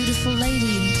 and a beautiful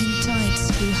lady in pink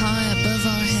tights flew high above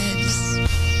our heads.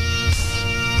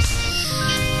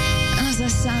 And as I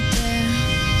sat there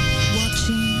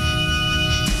watching,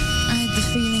 I had the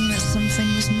feeling that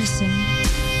something was missing.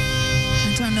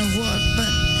 I don't know what,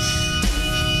 but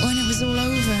when it was all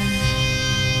over,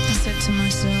 I said to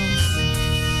myself,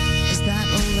 is that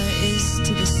all there is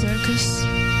to the circus?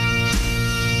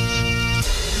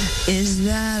 Is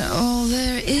that all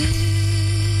there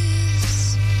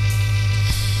is?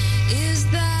 Is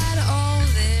that all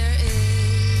there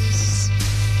is?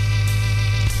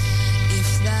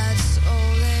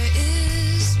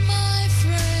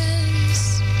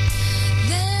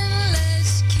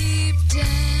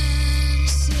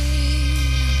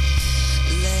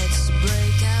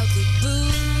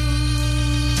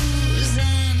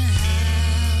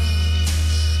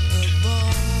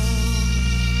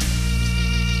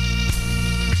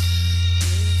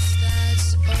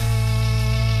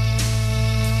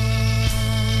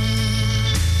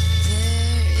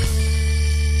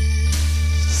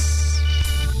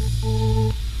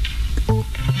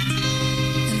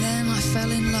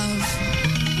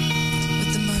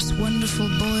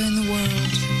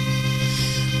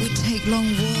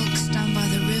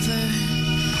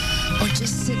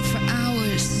 sit for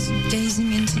hours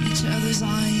gazing into each other's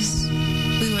eyes.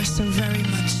 We were so very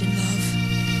much in love.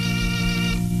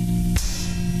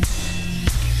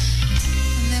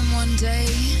 And then one day,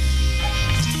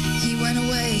 he went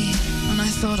away, and I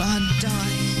thought I'd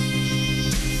die.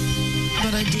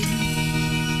 But I didn't.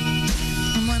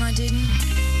 And when I didn't,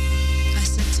 I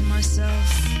said to myself,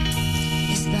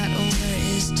 is that all there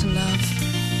is to love?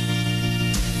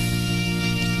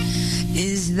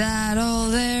 Is that all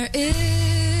there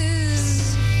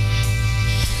is?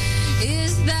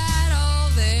 Is that all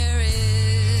there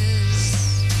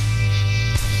is?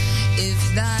 If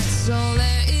that's all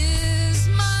there is,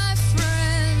 my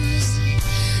friends,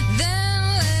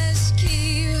 then let's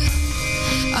keep.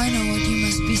 I know what you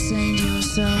must be saying to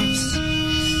yourselves.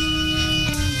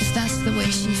 If that's the way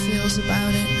she feels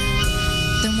about it,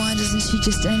 then why doesn't she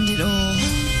just end it all?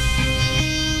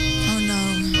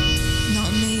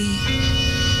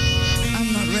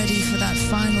 Ready for that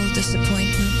final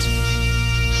disappointment.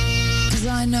 'Cause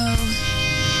I know,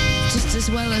 just as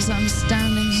well as I'm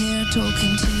standing here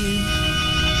talking to you,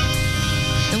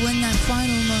 that when that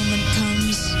final moment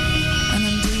comes and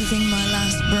I'm breathing my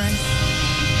last breath,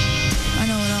 I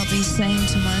know what I'll be saying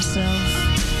to myself.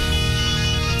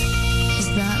 Is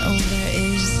that all there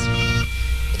is?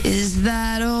 Is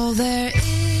that all there is?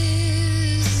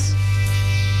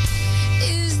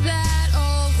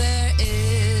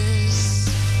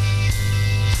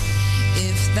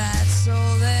 That's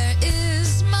all there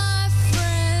is, my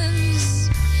friends.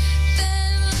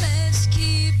 Then let's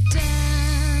keep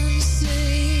dancing.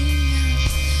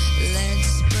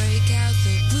 Let's break out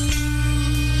the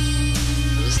blues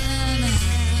and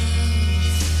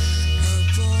have a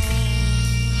ball.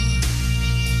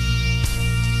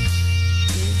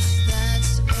 If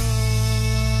that's all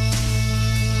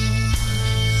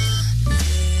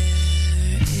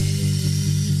there is.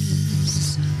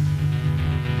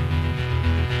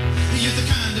 You're the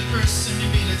kind of person you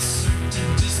meet at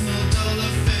certain dismal, dull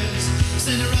affairs.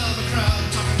 Center of a crowd,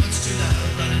 talking much too loud,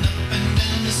 running up and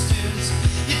down the stairs.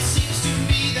 It seems to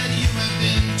me that you have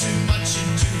been too much in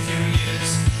too few years.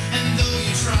 And though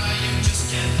you try, you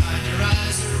just can't hide. Your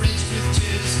eyes are ringed with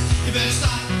tears. You better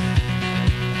stop.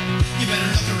 You better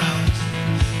look around.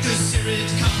 'Cause here it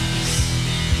comes.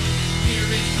 Here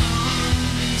it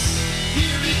comes.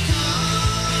 Here it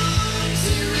comes.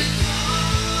 Here it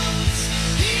comes.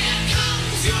 Here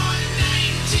comes your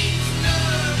 19th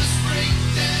nervous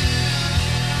breakdown.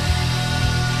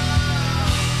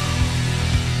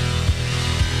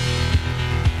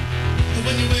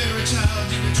 When you were a child,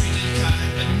 you were treated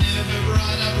kind, but never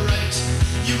brought up right.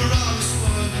 You were always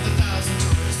spoiled with 1,000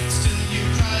 toys, but still you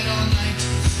cried all night.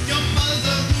 Your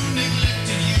mother, who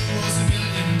neglected you, was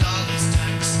 $1,000,000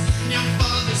 tax. And your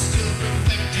father still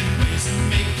perfected ways of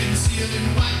making steel and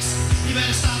wax. You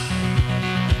better stop.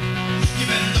 You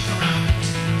better look around.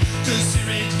 'Cause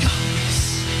here it comes.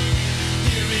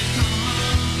 Here it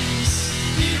comes.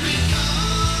 Here it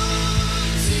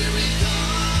comes. Here it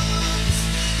comes.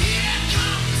 Here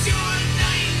comes your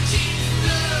 19th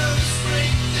nervous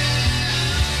breakdown.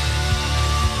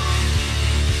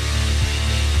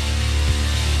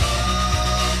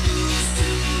 Oh, who's to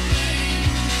blame?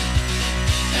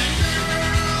 That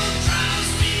girl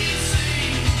drives me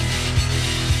insane.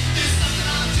 There's nothing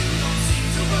I do, don't seem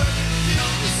to work. It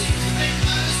only seems to make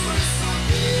matters worse for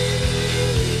me.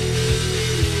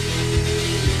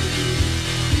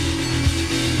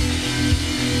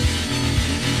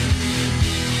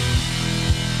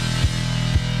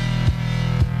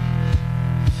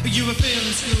 You were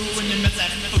failing school when you met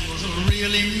that fool who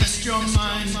really messed your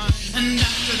mind. And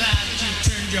after that you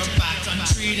turned your back on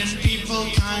treating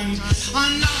people kind.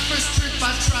 On our first trip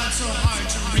I tried so hard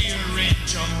to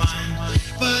rearrange your mind.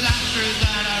 But after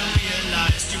that I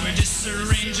realized you were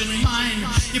disarranging mine.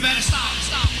 You better stop,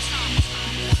 stop, stop.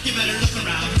 You better look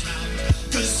around.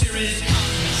 'Cause here it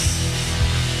comes.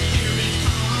 Here it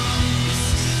comes.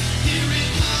 Here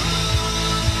it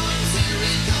comes. Here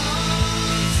it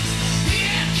comes.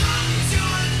 Here comes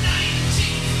your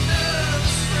 19th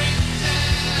nervous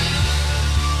breakdown.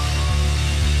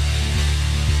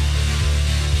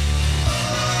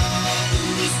 Oh,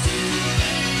 who's to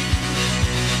blame?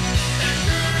 That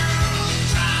girl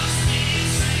drives me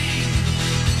insane.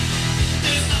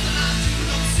 There's nothing I do,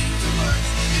 don't seem to work.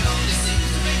 It only seems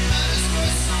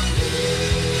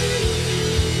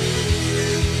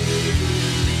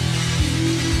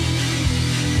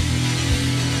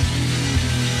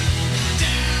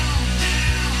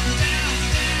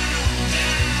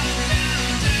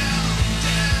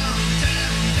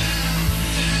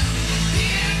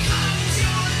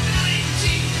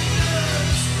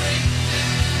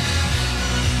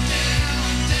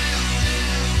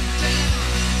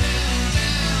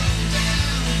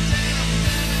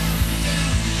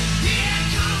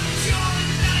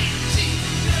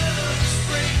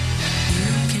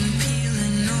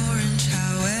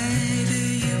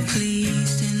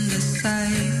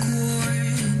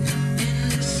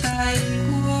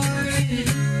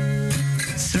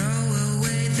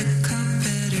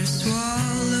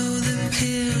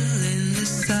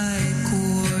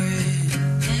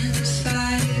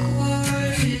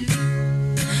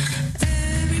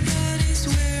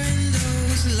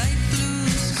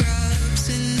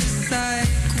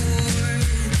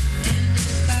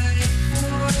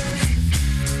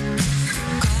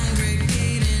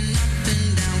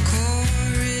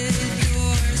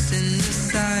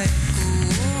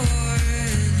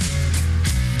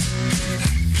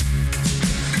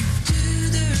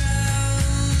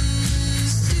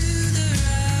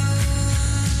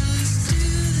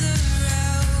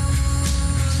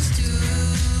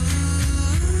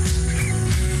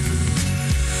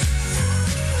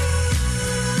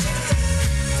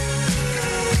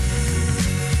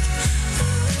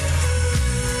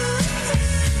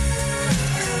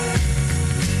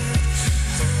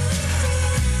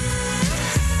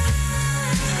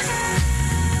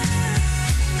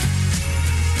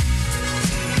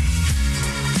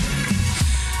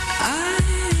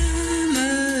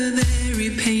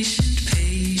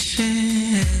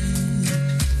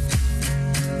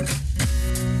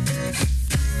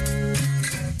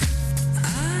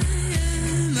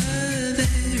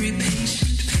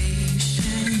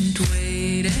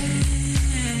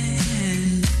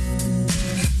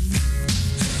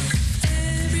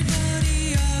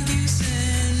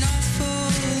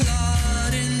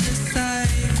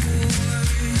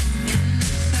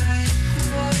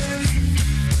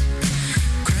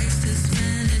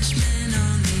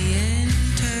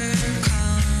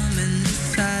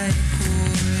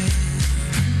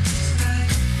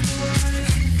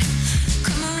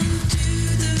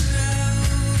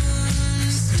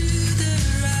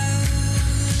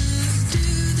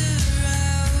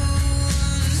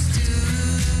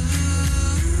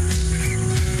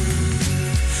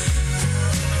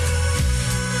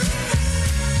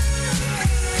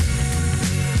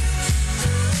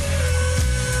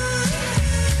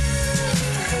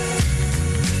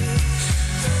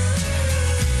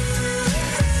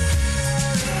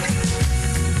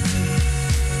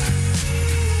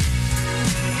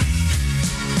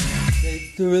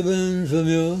the ribbon from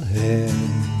your hair.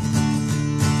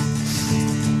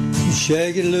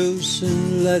 Shake it loose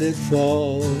and let it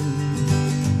fall,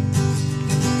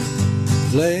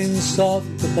 playing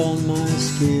soft upon my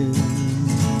skin,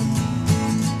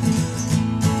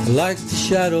 like the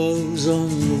shadows on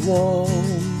the wall.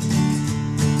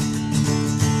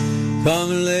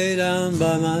 Come and lay down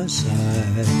by my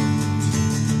side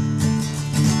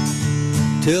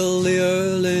till the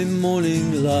early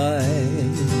morning light.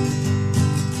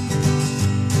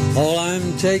 All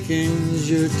I'm taking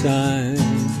is your time.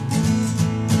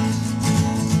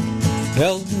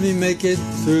 Help me make it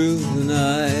through the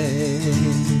night.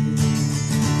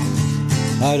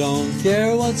 I don't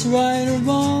care what's right or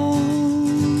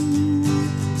wrong.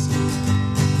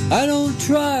 I don't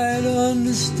try to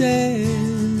understand.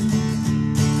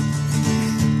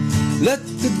 Let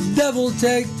the devil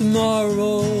take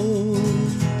tomorrow.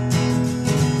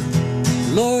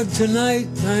 Lord, tonight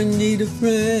I need a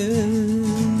friend.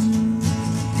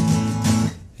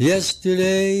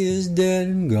 Yesterday is dead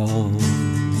and gone,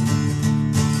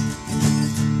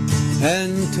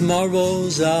 and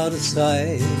tomorrow's out of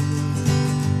sight.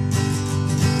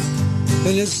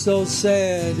 And it's so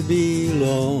sad to be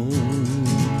alone.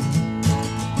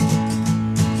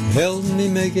 Help me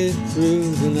make it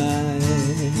through the night.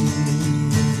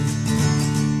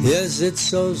 Yes, it's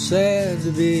so sad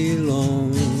to be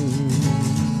alone.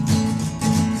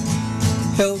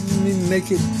 Help me make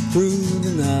it through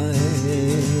the night.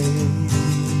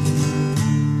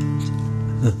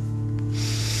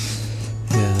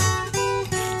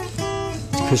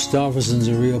 Kristofferson's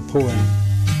a real poet.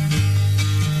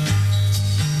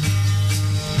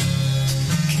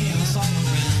 Chaos all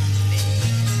around me,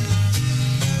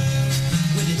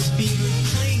 with its fever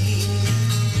clinging,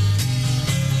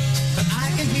 but I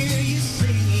can hear you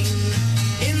singing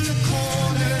in the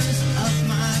corners of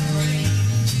my brain.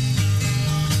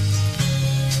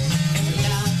 Every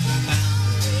doubt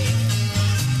boundary,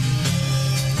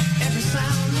 every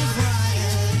sound of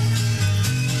riot,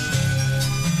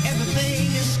 everything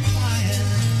is quiet,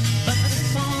 but the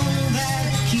song that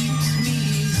keeps me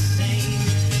sane.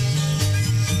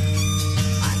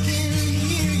 I can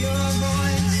hear your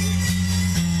voice,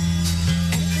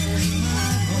 echoing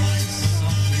my voice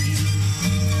softly.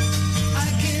 I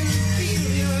can feel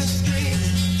your strength,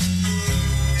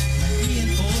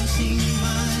 reinforcing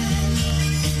mine.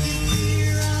 If you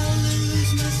fear I'll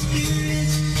lose my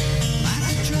spirit, like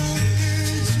a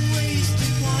drunkard's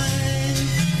wasted wine.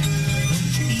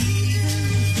 Don't you even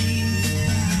think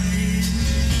about it.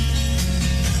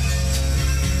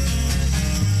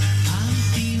 I'm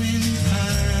feeling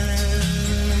fine.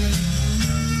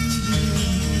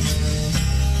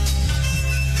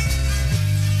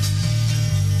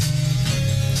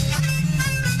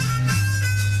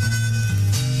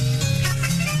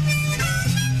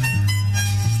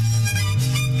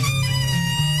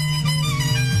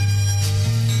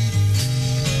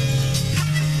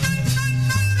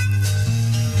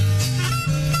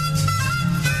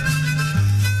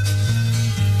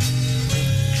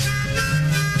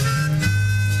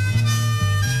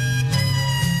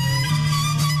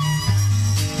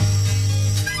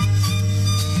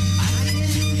 I can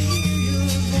hear your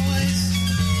voice,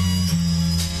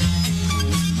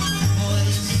 echoing my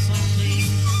voice softly.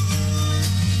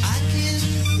 I can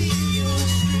feel your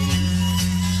strength,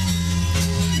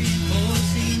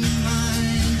 reinforcing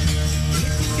mine.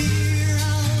 If you fear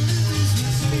I'll lose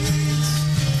my spirits,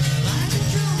 like a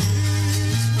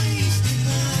drunkard's wasted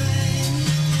wine.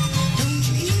 Don't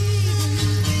you even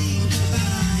think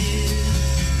about it.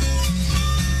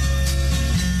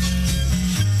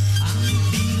 I'm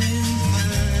feeling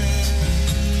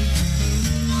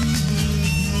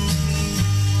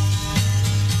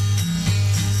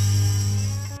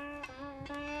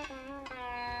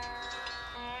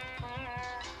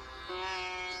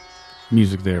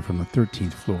Music there from the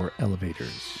 13th Floor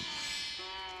Elevators.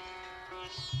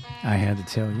 I had to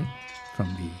tell you,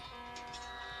 from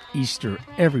the Easter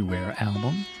Everywhere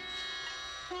album.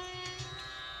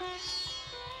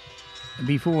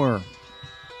 Before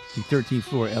the 13th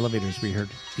Floor Elevators, we heard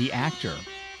the actor,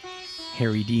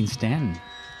 Harry Dean Stanton.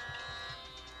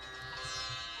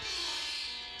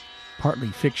 Partly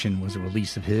Fiction was a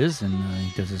release of his, and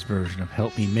he does his version of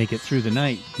Help Me Make It Through the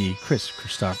Night, the Chris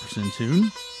Kristofferson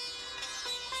tune.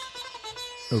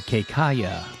 OK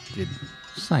Kaya did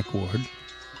Psych Ward.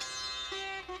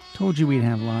 Told you we'd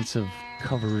have lots of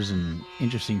covers and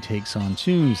interesting takes on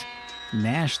tunes.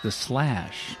 Nash the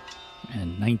Slash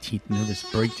and 19th Nervous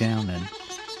Breakdown, and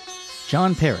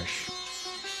John Parrish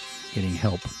getting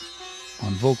help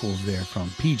on vocals there from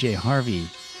PJ Harvey.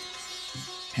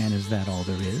 And Is That All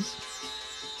There Is?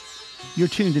 You're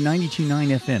tuned to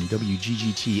 92.9 FM,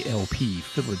 WGGT LP,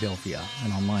 Philadelphia,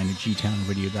 and online at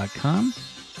gtownradio.com.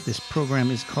 This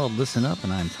program is called Listen Up,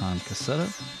 and I'm Tom Cassetta.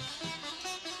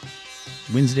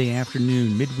 Wednesday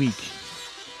afternoon, midweek,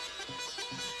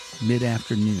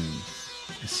 mid-afternoon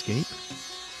escape.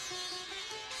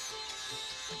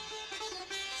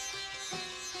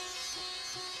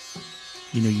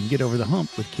 You know, you can get over the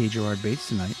hump with K. Gerard Bates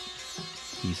tonight.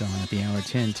 He's on at the hour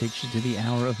 10, takes you to the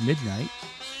hour of midnight.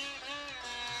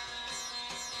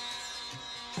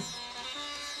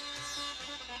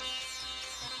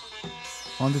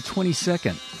 On the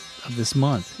 22nd of this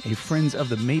month, a Friends of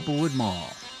the Maplewood Mall.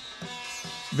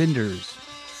 Vendors,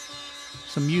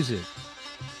 some music.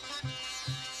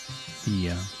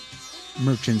 The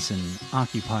merchants and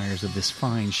occupiers of this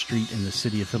fine street in the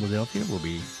city of Philadelphia will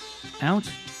be out.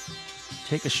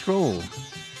 Take a stroll.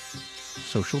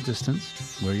 Social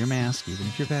distance. Wear your mask, even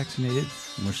if you're vaccinated.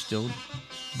 And we're still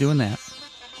doing that.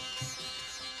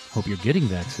 Hope you're getting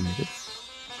vaccinated.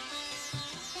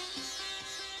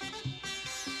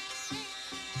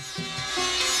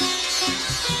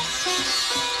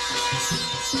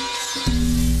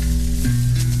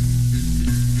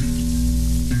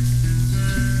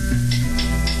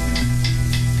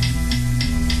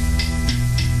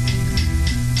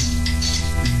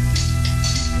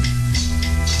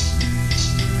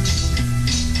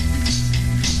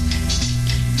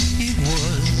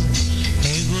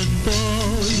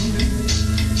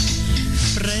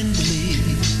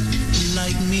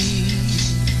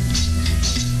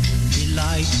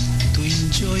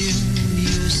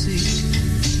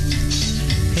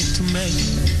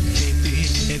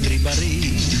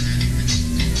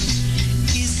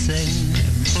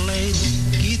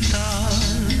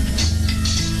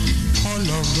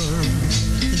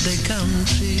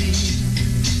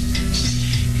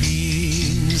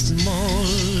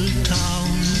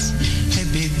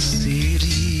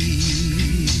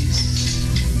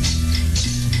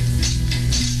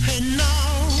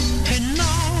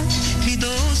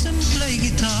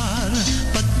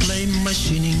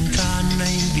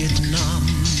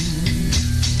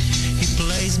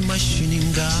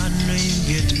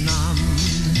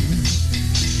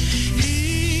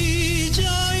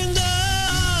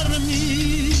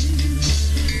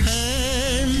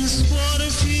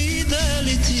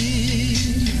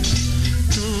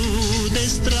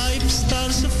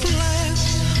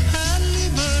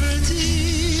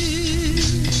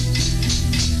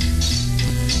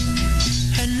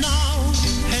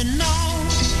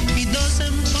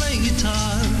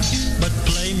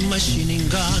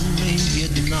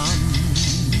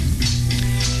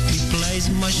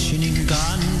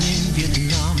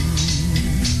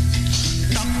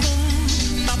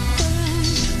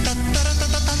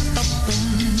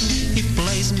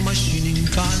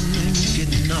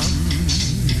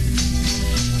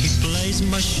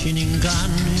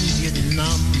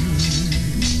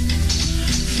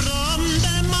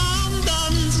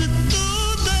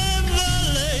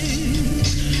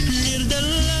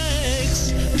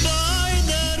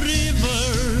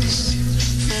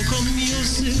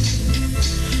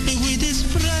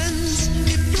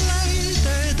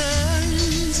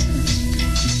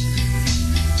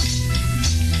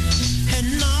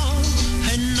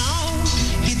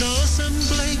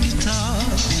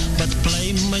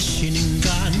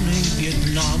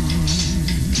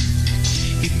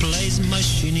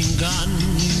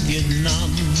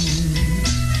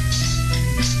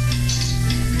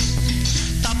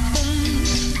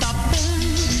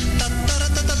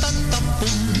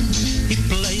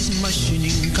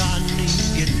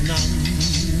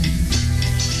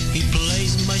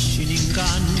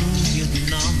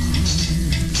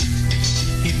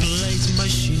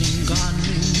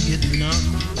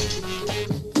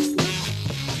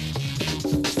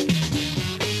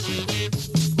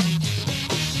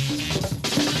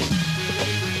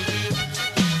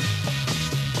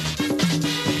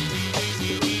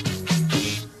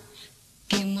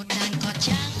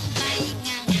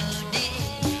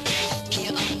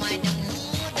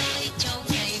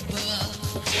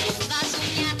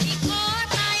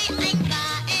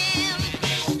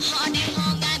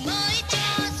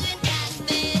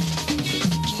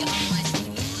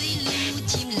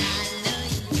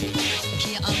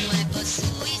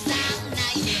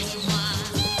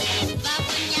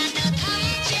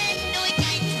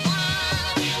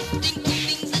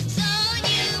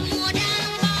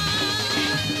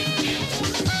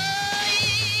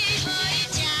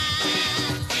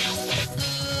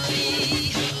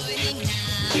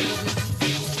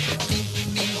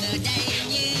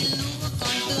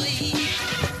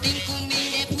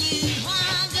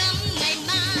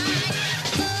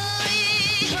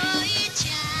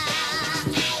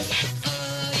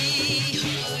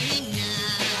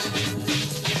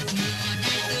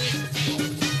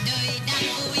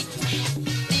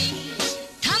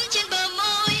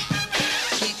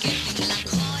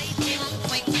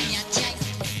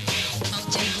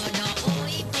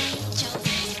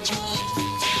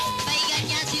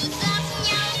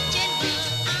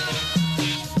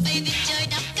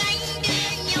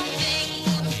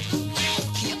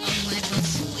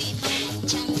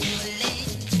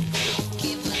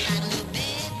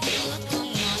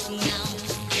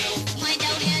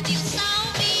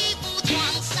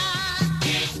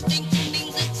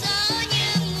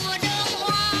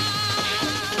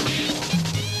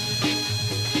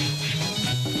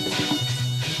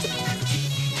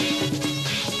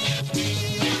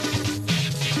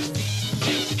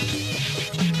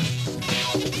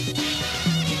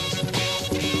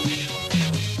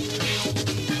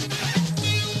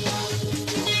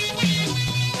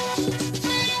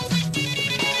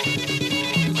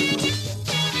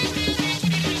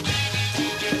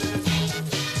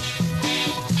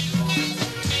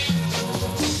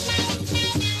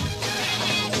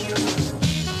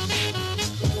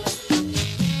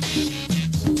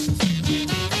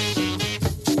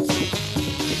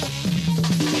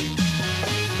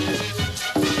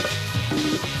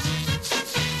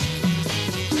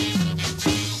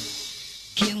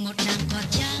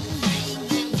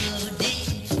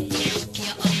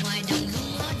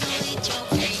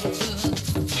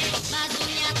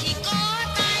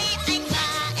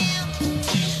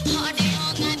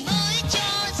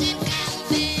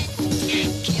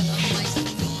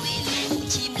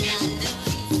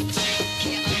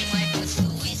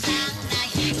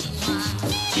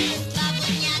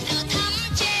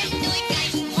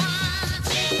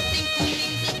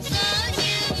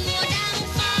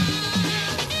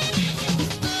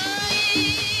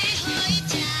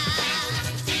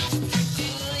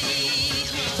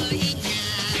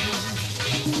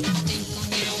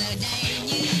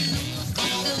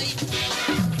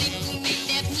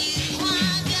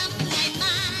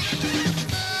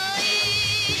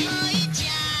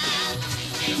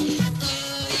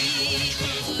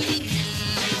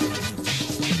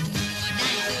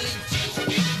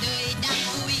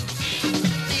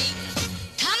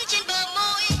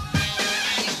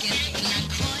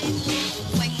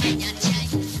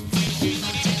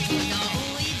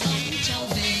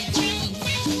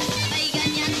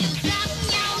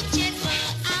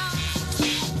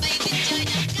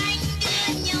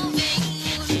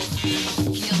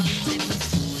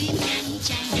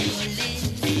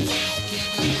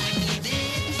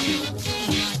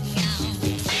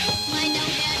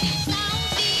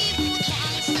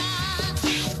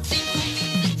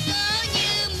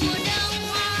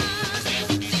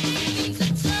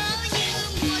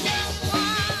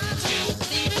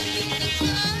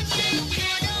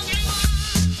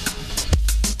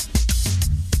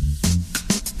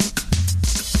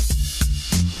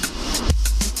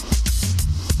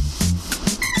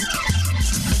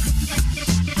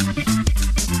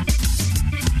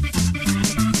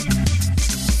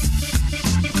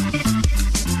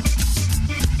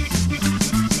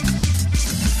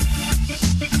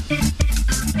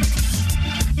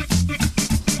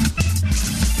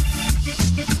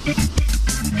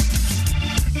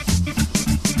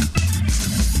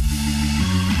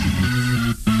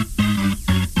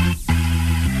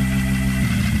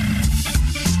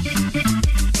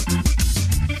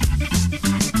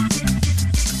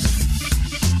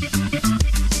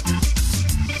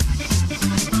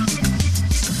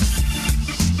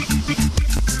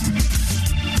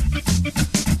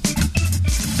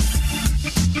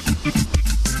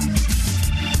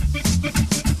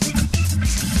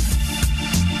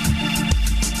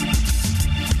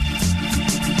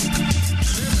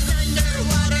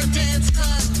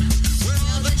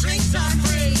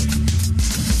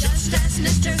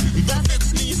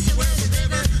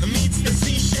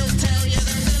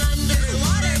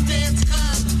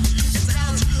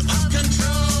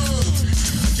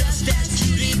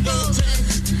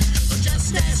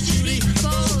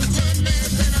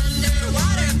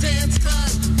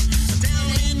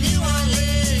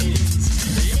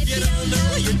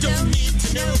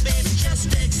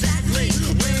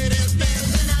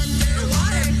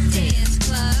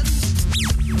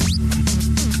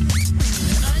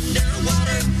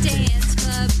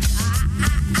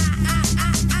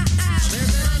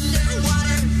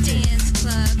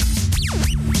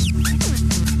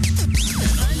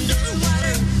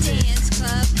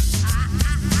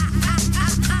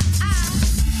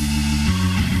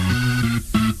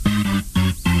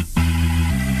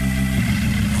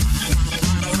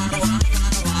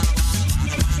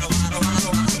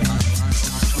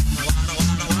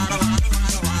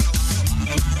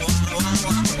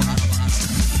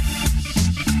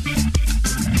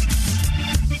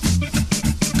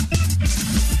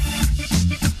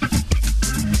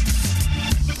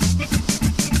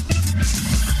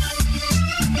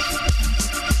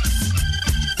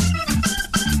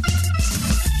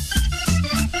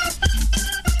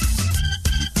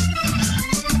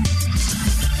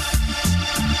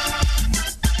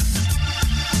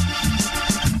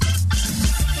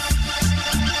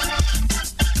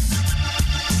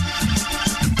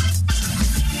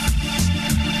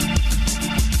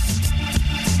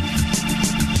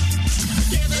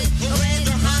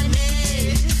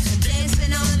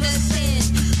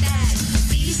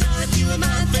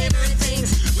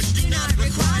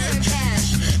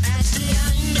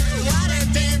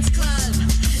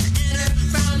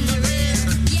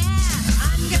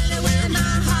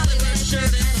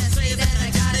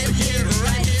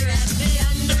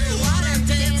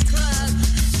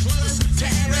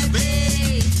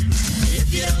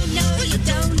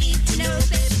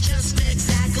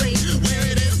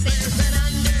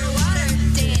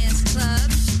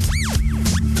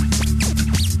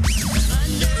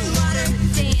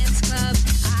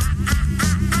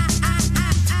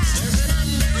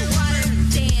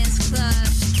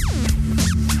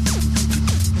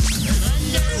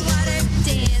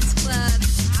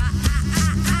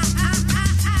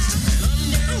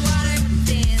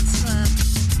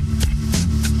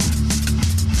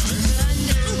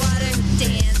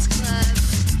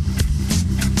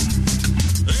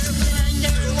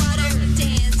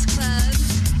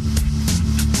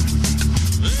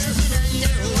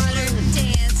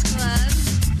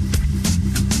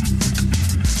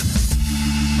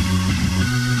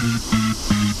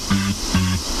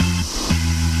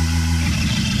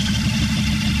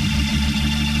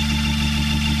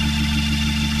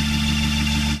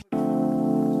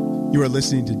 You are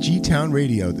listening to G-Town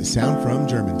Radio, the sound from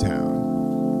Germantown.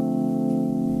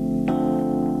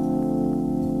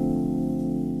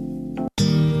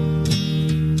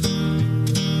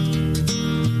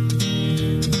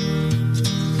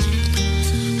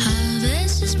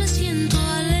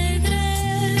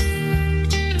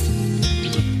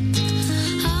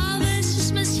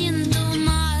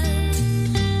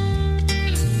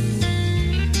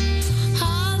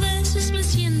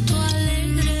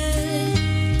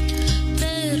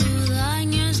 Pero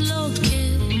daño es lo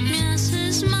que me hace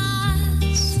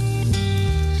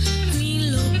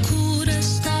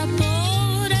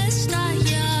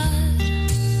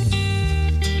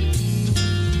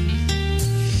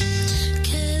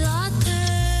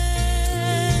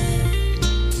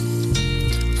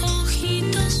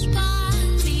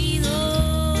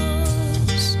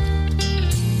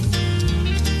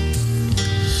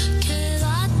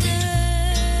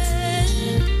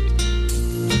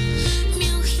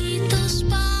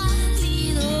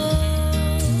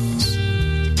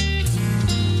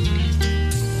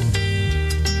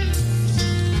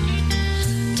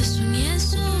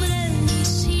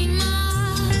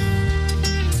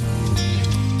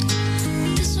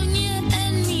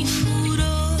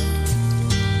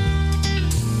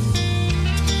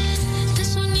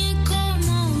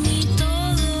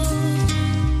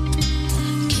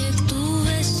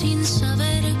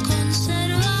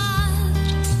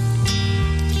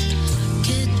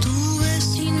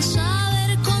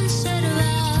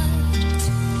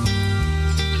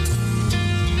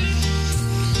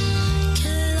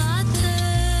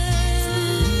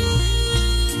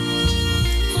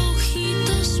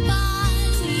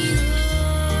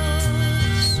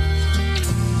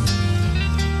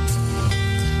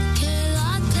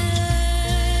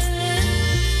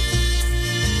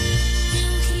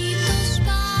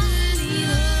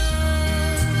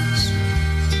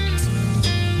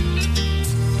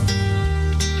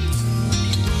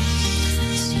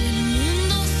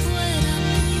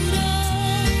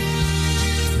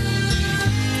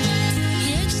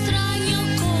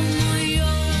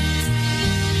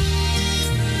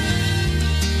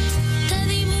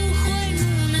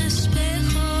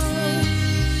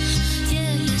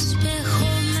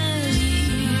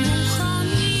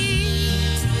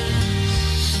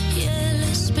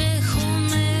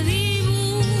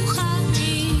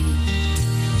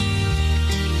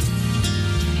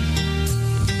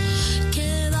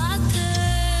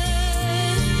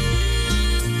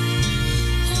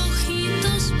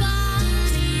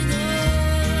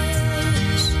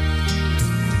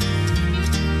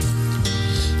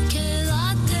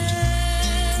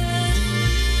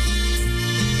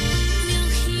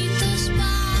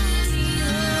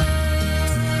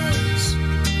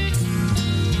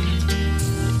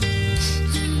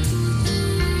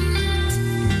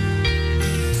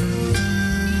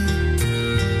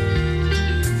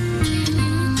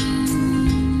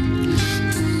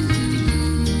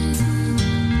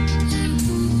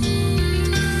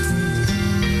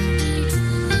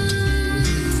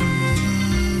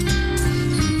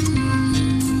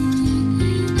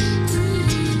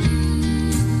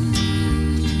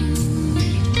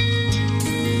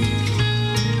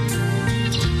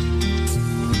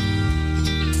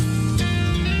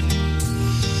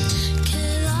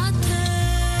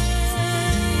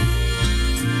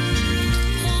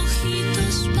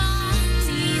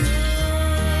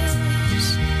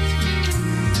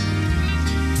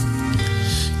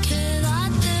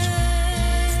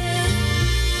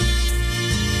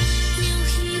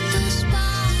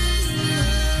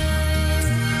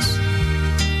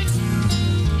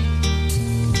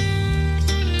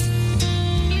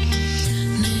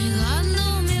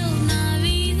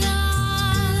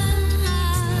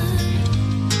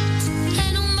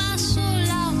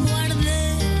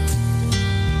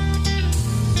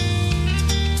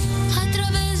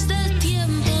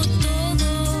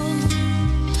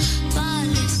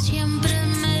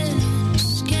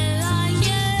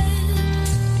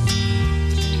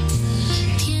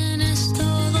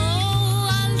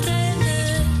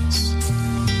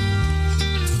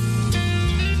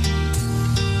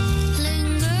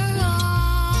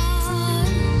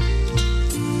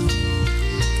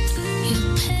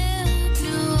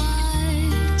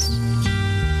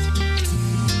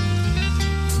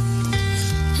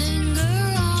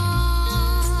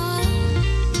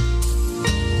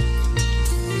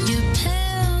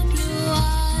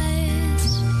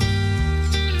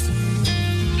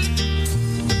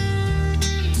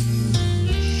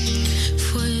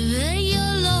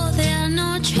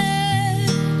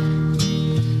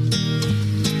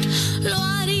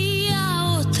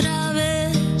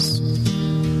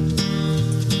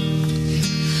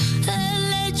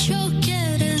mucho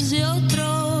quieres de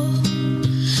otro.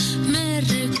 Me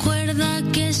recuerda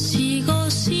que sigo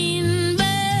sin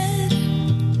ver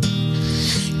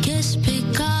que es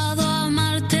pecado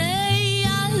amarte y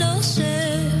ya lo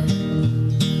sé.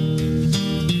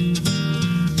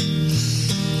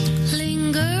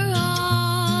 Linger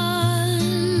on,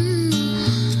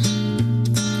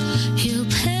 your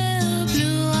pale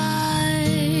blue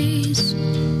eyes.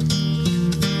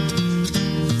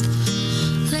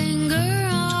 Linger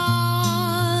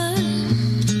on,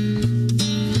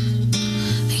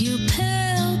 your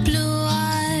pale blue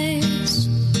eyes.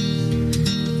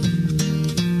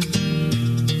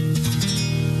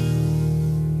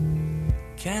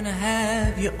 Can I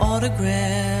have your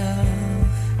autograph?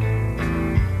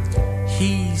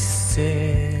 He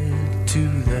said to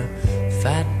the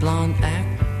fat blonde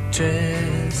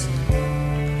actress.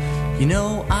 You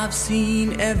know, I've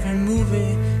seen every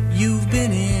movie you've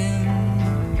been in,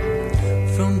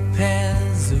 from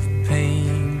Pairs of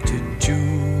Pain to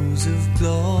Jewels of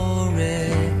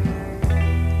Glory.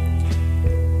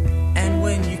 And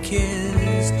when you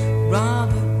kissed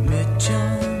Robert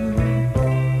Mitchum,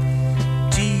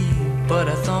 gee, but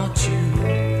I thought you'd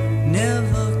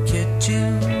never catch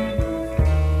him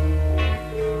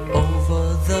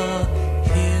over the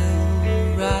hill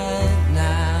right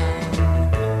now.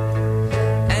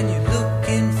 And you're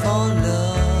looking for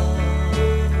love.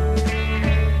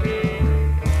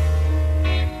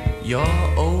 You're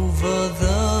over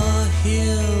the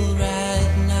hill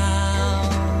right now.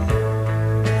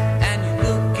 And you're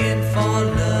looking for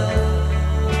love.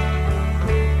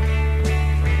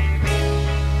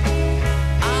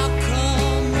 I'll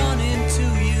come running to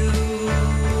you,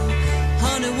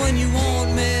 honey, when you want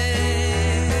me.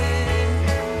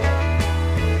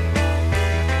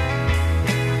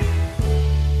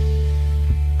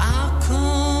 I'll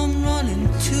come running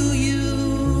to you,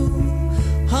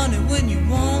 honey, when you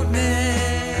want me.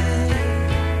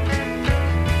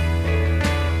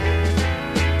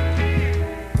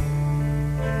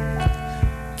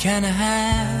 Can I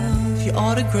have your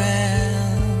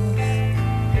autograph?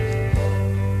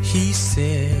 He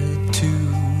said to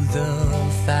the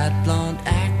fat blonde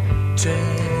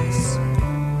actress.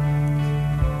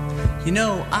 You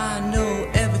know, I know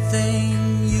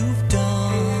everything you've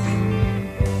done.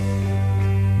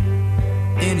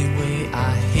 Anyway,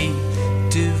 I hate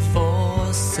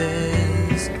divorces.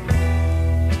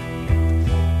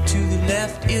 To the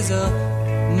left is a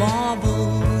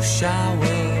marble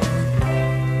shower.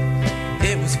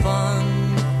 It was fun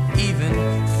even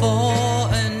for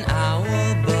an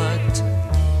hour, but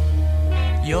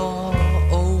you're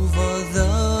over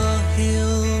the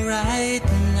hill right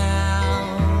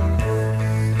now,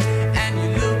 and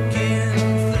you're looking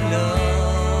for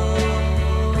love.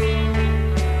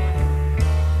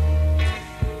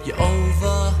 You're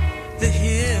over the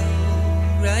hill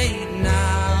right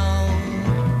now,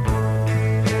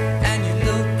 and you're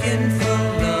looking for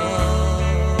love.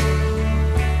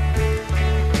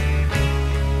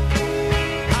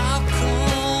 I'll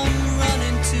come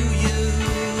running to you,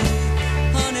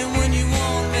 honey, when you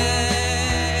want me.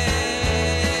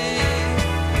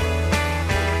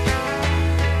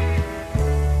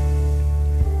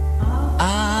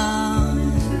 I'll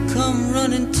come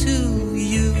running to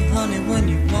you, honey, when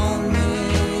you want me.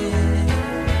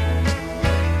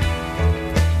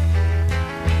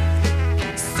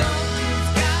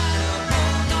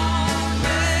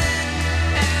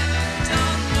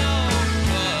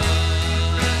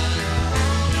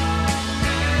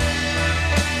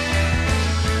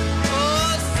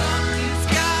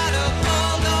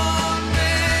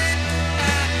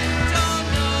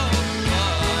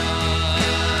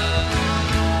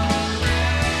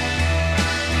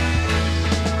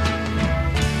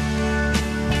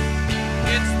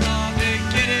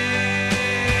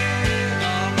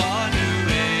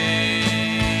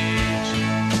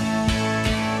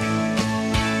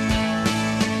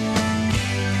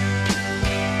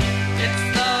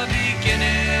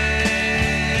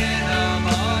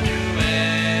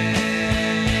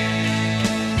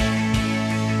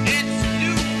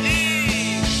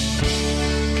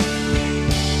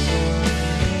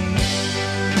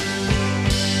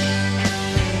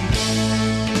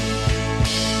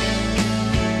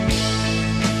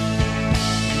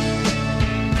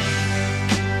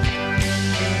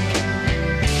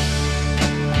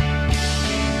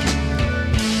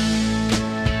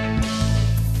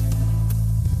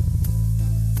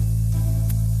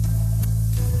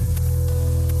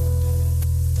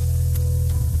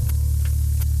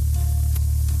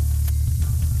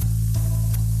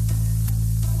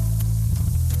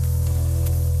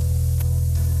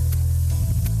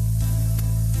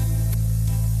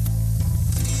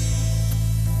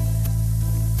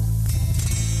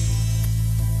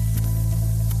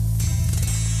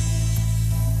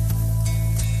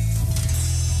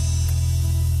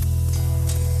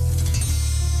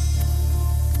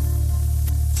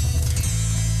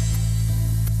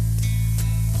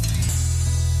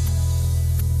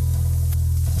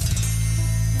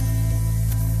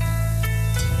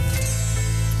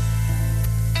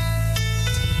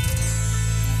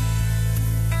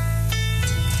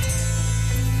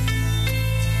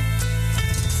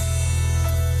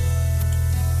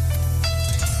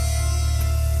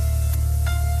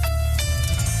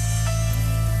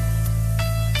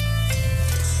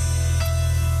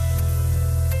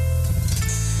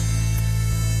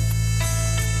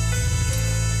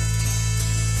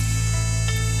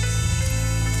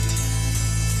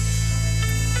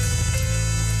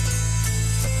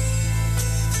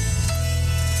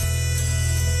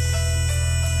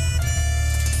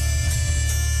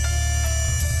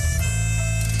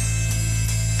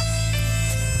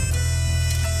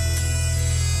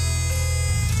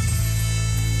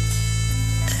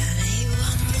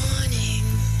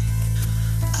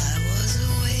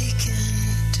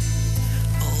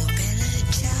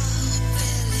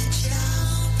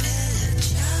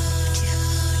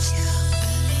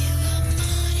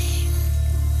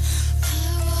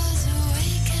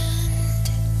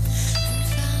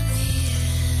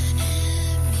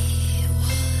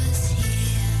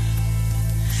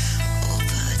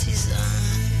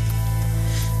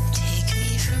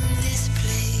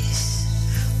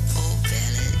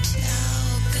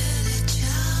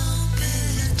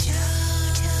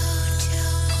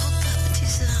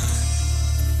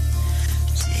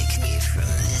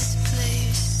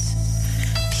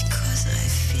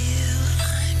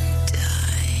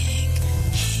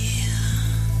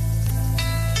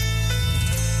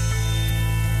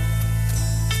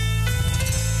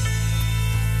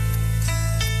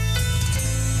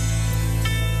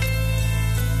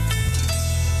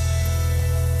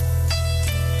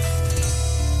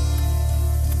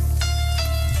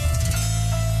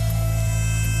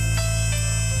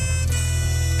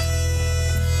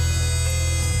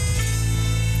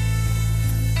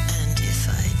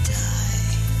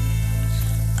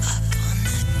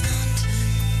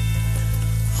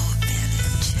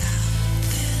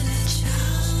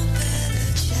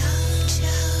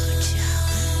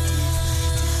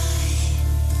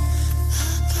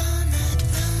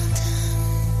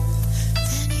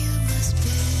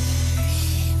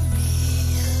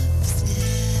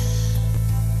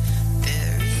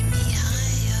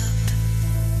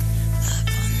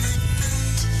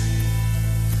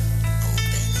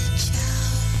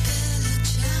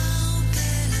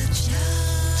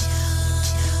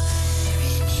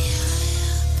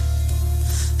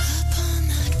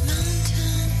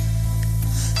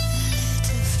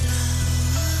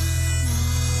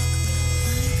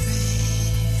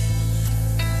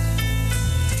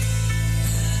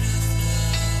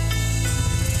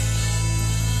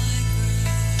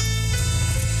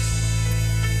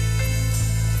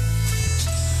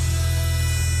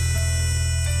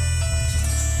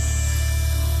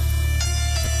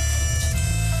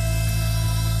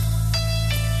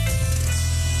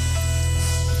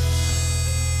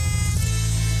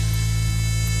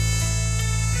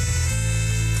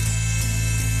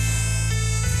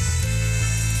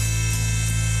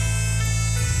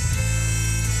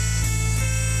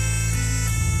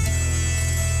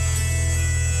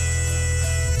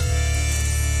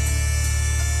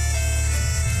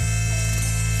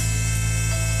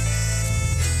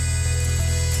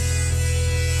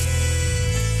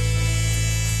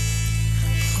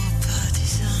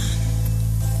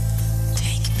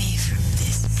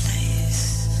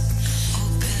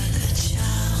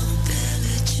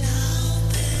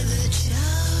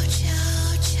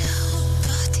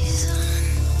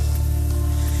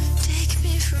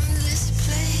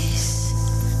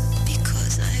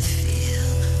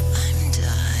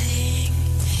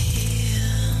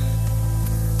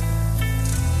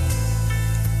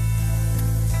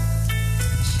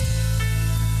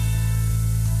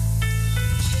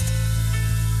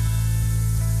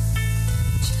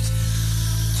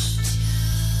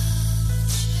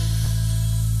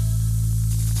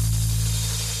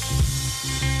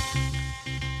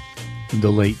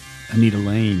 The late Anita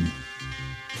Lane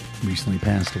recently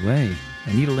passed away.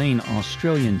 Anita Lane,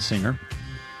 Australian singer,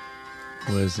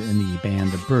 was in the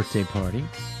band The Birthday Party.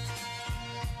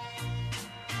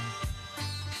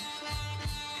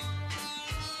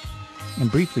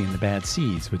 And briefly in the Bad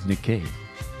Seeds with Nick Cave.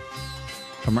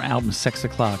 From her album Sex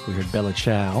O'Clock, we heard Bella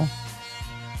Ciao.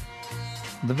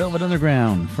 The Velvet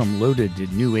Underground from Loaded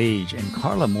did New Age, and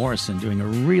Carla Morrison doing a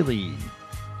really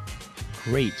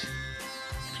great,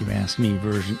 if you ask me,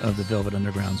 version of the Velvet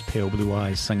Underground's Pale Blue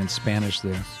Eyes, sung in Spanish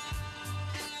there.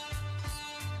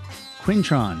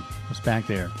 Quintron was back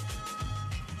there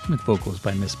with vocals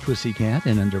by Miss Pussycat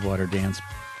and Underwater Dance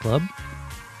Club.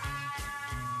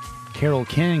 Carole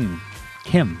Kim,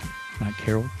 not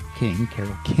Carole King,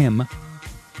 Carole Kim.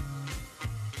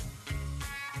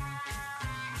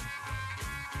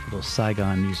 Little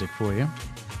Saigon music for you.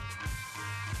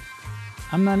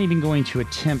 I'm not even going to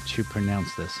attempt to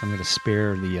pronounce this. I'm going to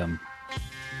spare the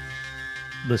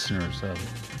listeners of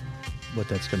what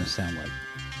that's going to sound like.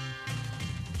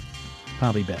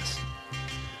 Probably best.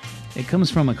 It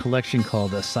comes from a collection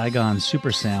called the Saigon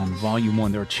Super Sound Volume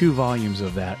 1. There are 2 volumes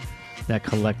of that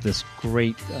collect this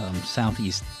great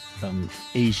Southeast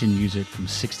Asian music from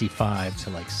 65 to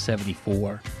like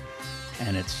 74.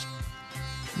 And it's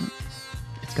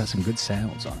got some good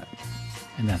sounds on it.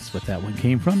 And that's what that one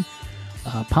came from.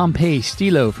 Pompey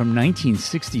Stilo from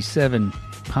 1967.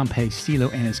 Pompey Stilo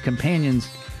and his companions.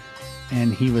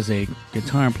 And he was a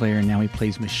guitar player, and now he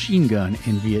plays machine gun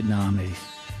in Vietnam. A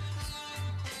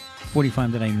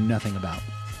 45 that I knew nothing about.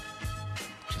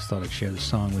 Just thought I'd share the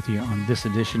song with you on this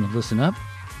edition of Listen Up.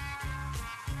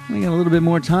 We got a little bit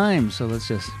more time, so let's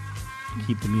just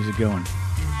keep the music going.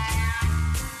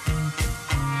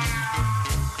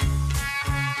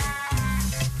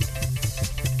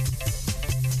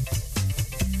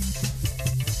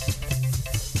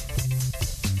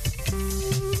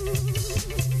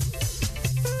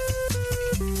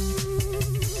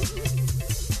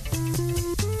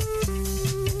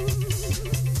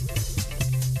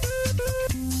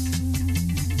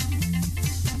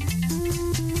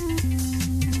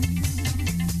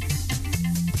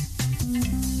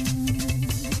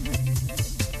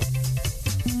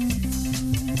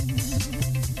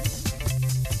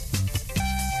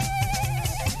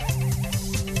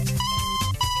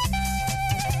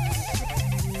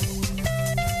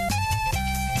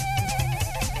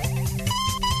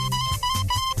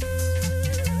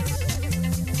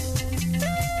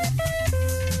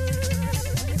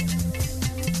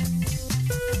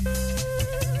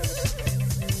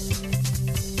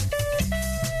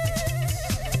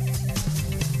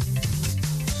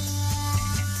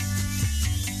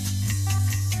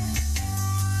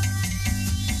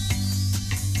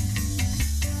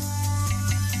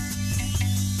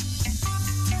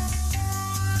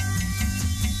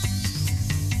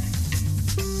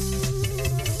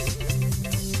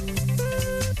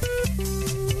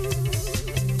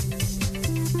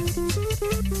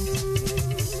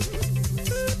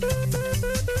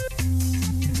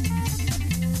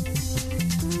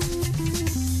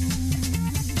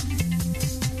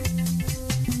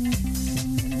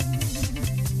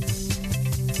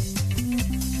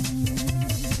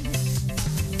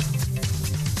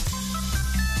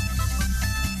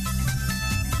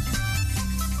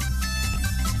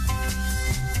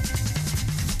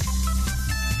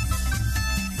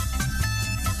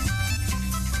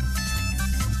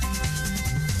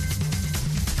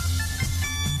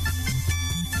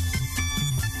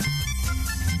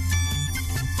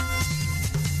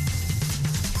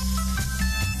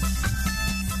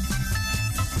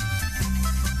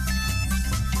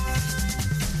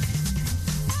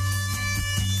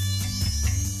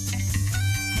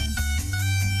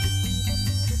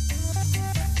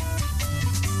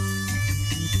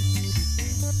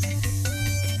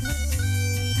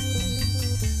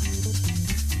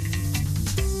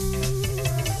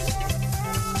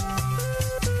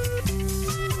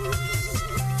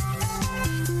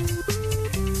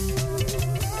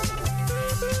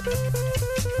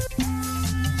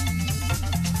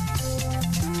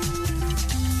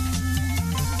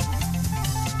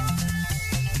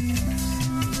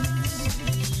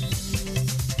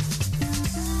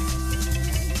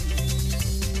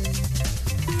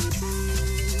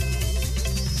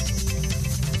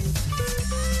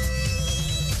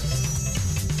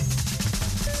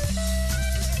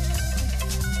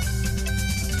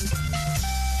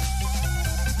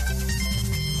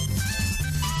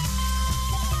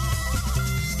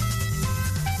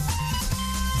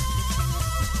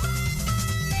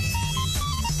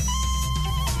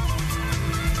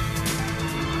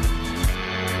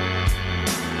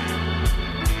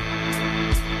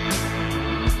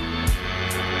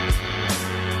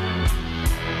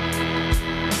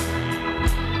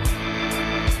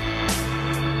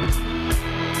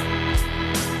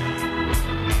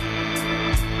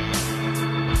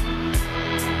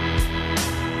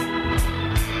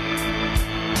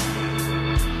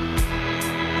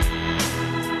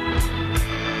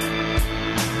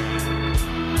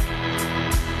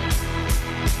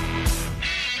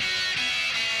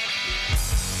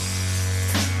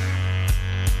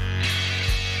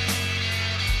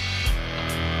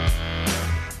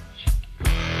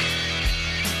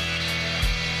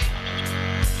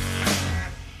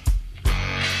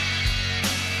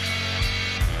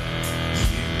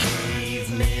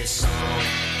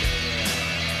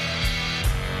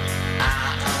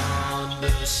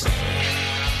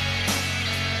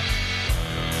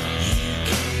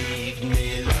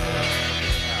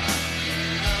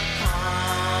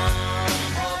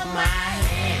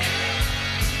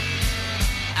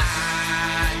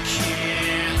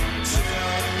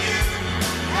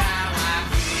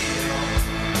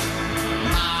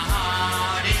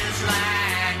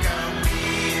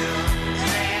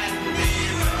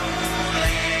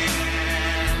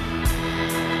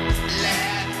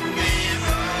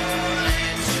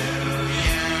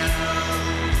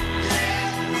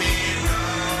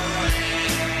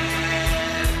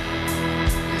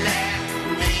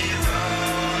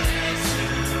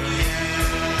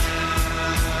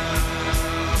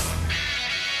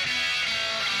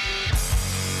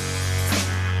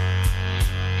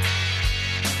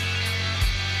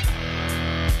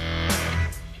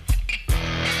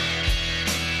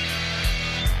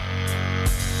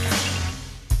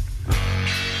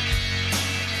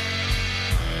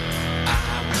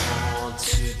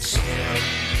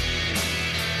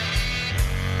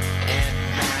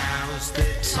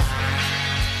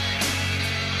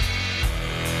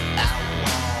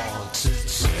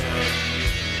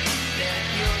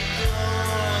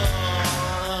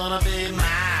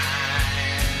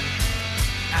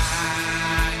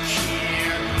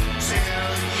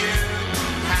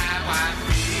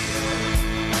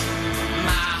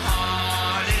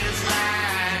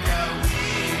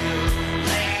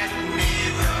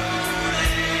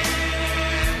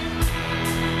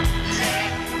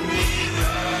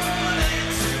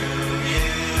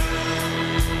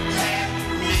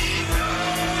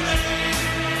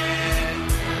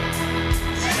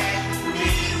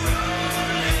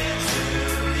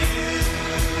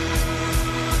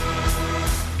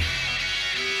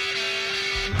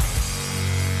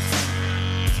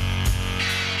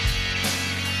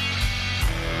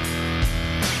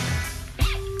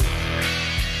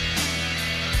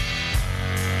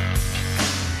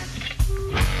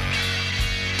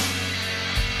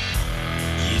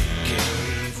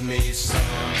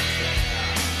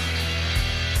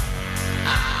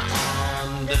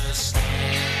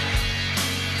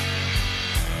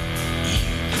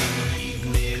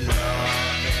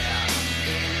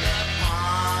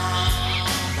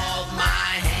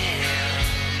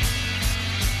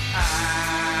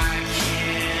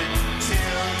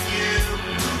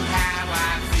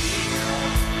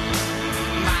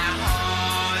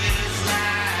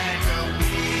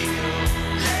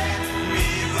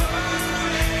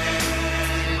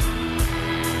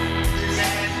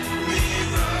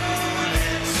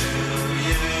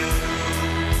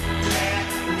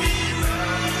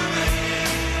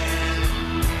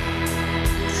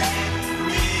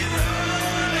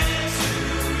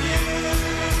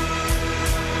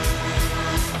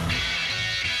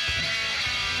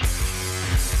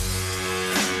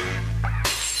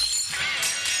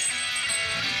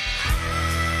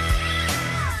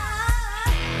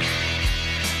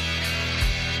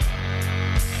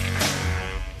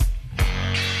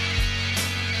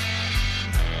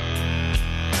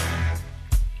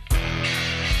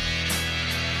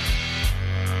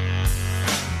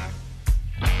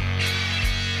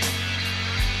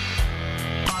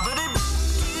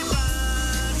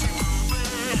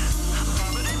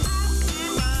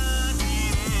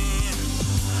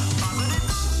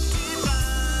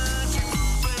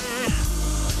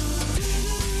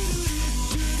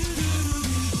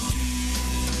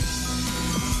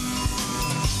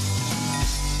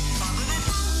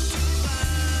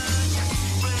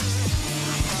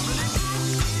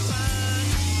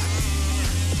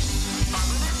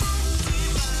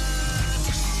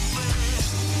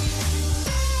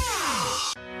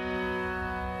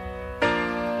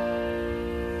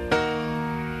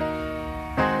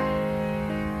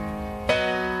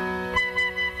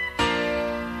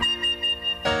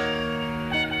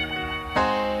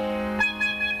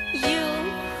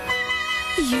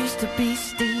 to be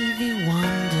Stevie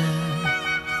Wonder.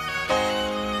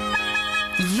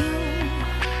 You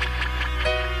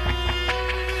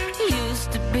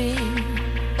used to be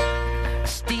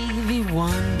Stevie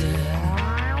Wonder.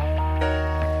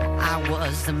 I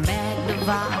was the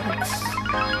Magnavox.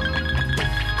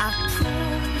 I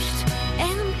pushed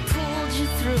and pulled you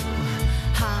through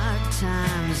hard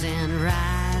times and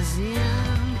rising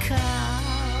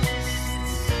costs.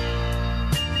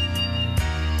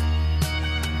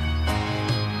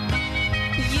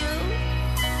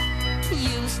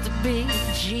 Used to be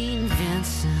Gene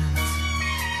Vincent.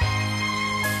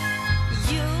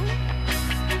 You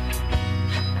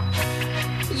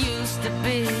used to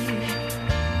be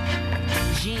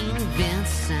Gene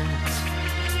Vincent.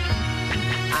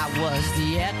 I was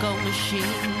the Echo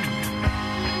Machine.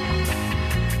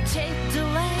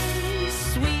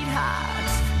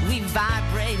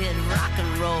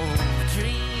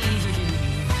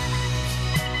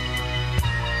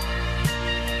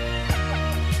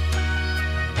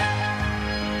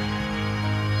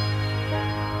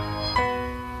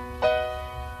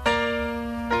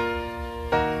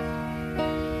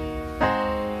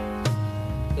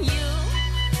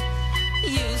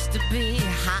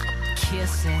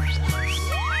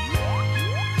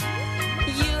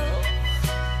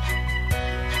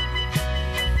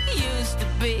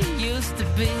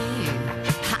 be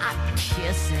hot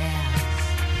kisses.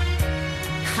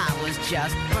 I was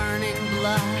just burning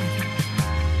blood.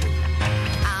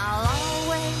 I'll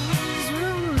always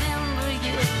remember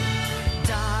you,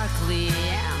 darkly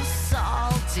and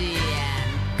salty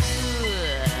and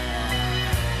good.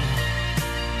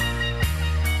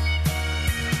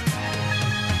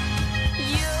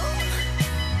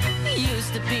 You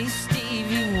used to be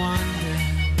Stevie Wonder.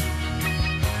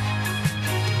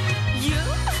 You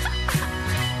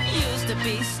used to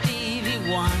be Stevie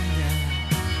Wonder.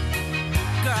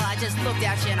 Girl, I just looked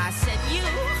at you and I said, you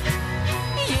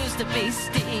used to be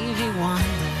Stevie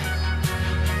Wonder.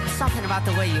 Something about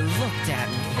the way you looked at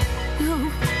me.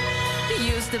 You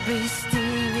used to be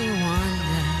Stevie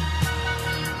Wonder.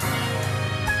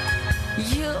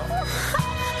 You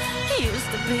used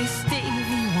to be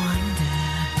Stevie Wonder.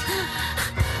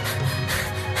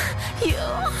 You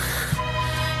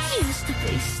used to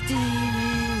be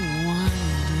Stevie Wonder.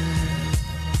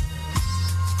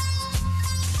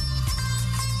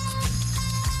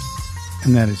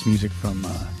 And that is music from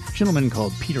a gentleman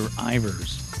called Peter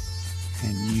Ivers,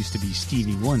 and used to be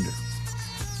Stevie Wonder.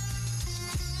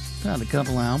 Got a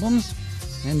couple albums,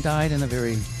 and died in a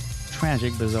very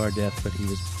tragic, bizarre death, but he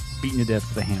was beaten to death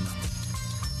with a hammer.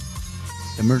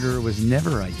 The murderer was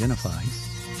never identified.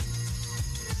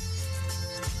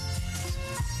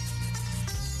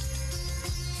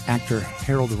 Actor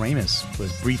Harold Ramis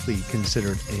was briefly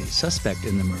considered a suspect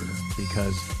in the murder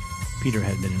because Peter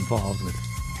had been involved with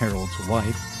Harold's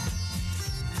wife.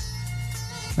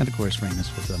 And of course,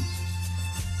 Ramis was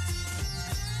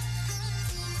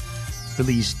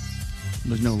released,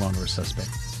 was no longer a suspect.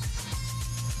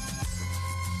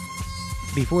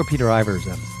 Before Peter Ivers,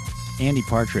 Andy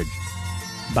Partridge,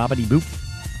 Bobbity Boop,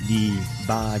 Dee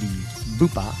Body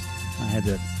Boopa. I had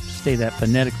to say that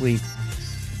phonetically,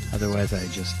 otherwise I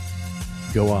just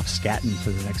go off scatting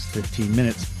for the next 15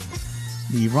 minutes.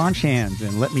 The Ronchans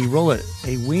and Let Me Roll It,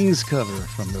 a Wings cover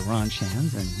from the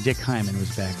Ronchans, and Dick Hyman was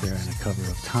back there on a cover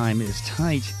of Time Is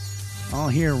Tight. All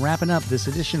here wrapping up this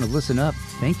edition of Listen Up.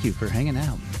 Thank you for hanging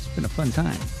out. It's been a fun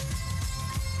time.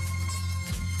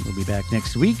 We'll be back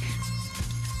next week.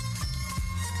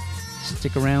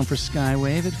 Stick around for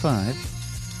Skywave at 5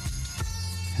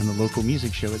 and the local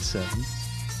music show at 7.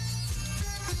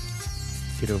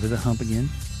 Get over the hump again,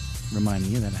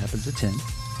 reminding you that happens at 10.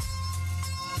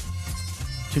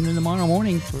 Tune in tomorrow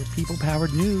morning for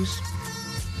People-Powered News.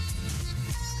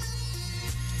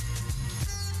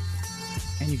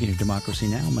 And you can hear Democracy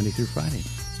Now! Monday through Friday,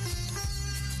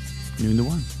 noon to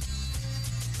 1.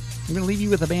 I'm going to leave you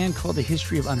with a band called The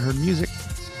History of Unheard Music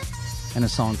and a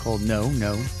song called No,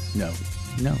 No, No,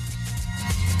 No.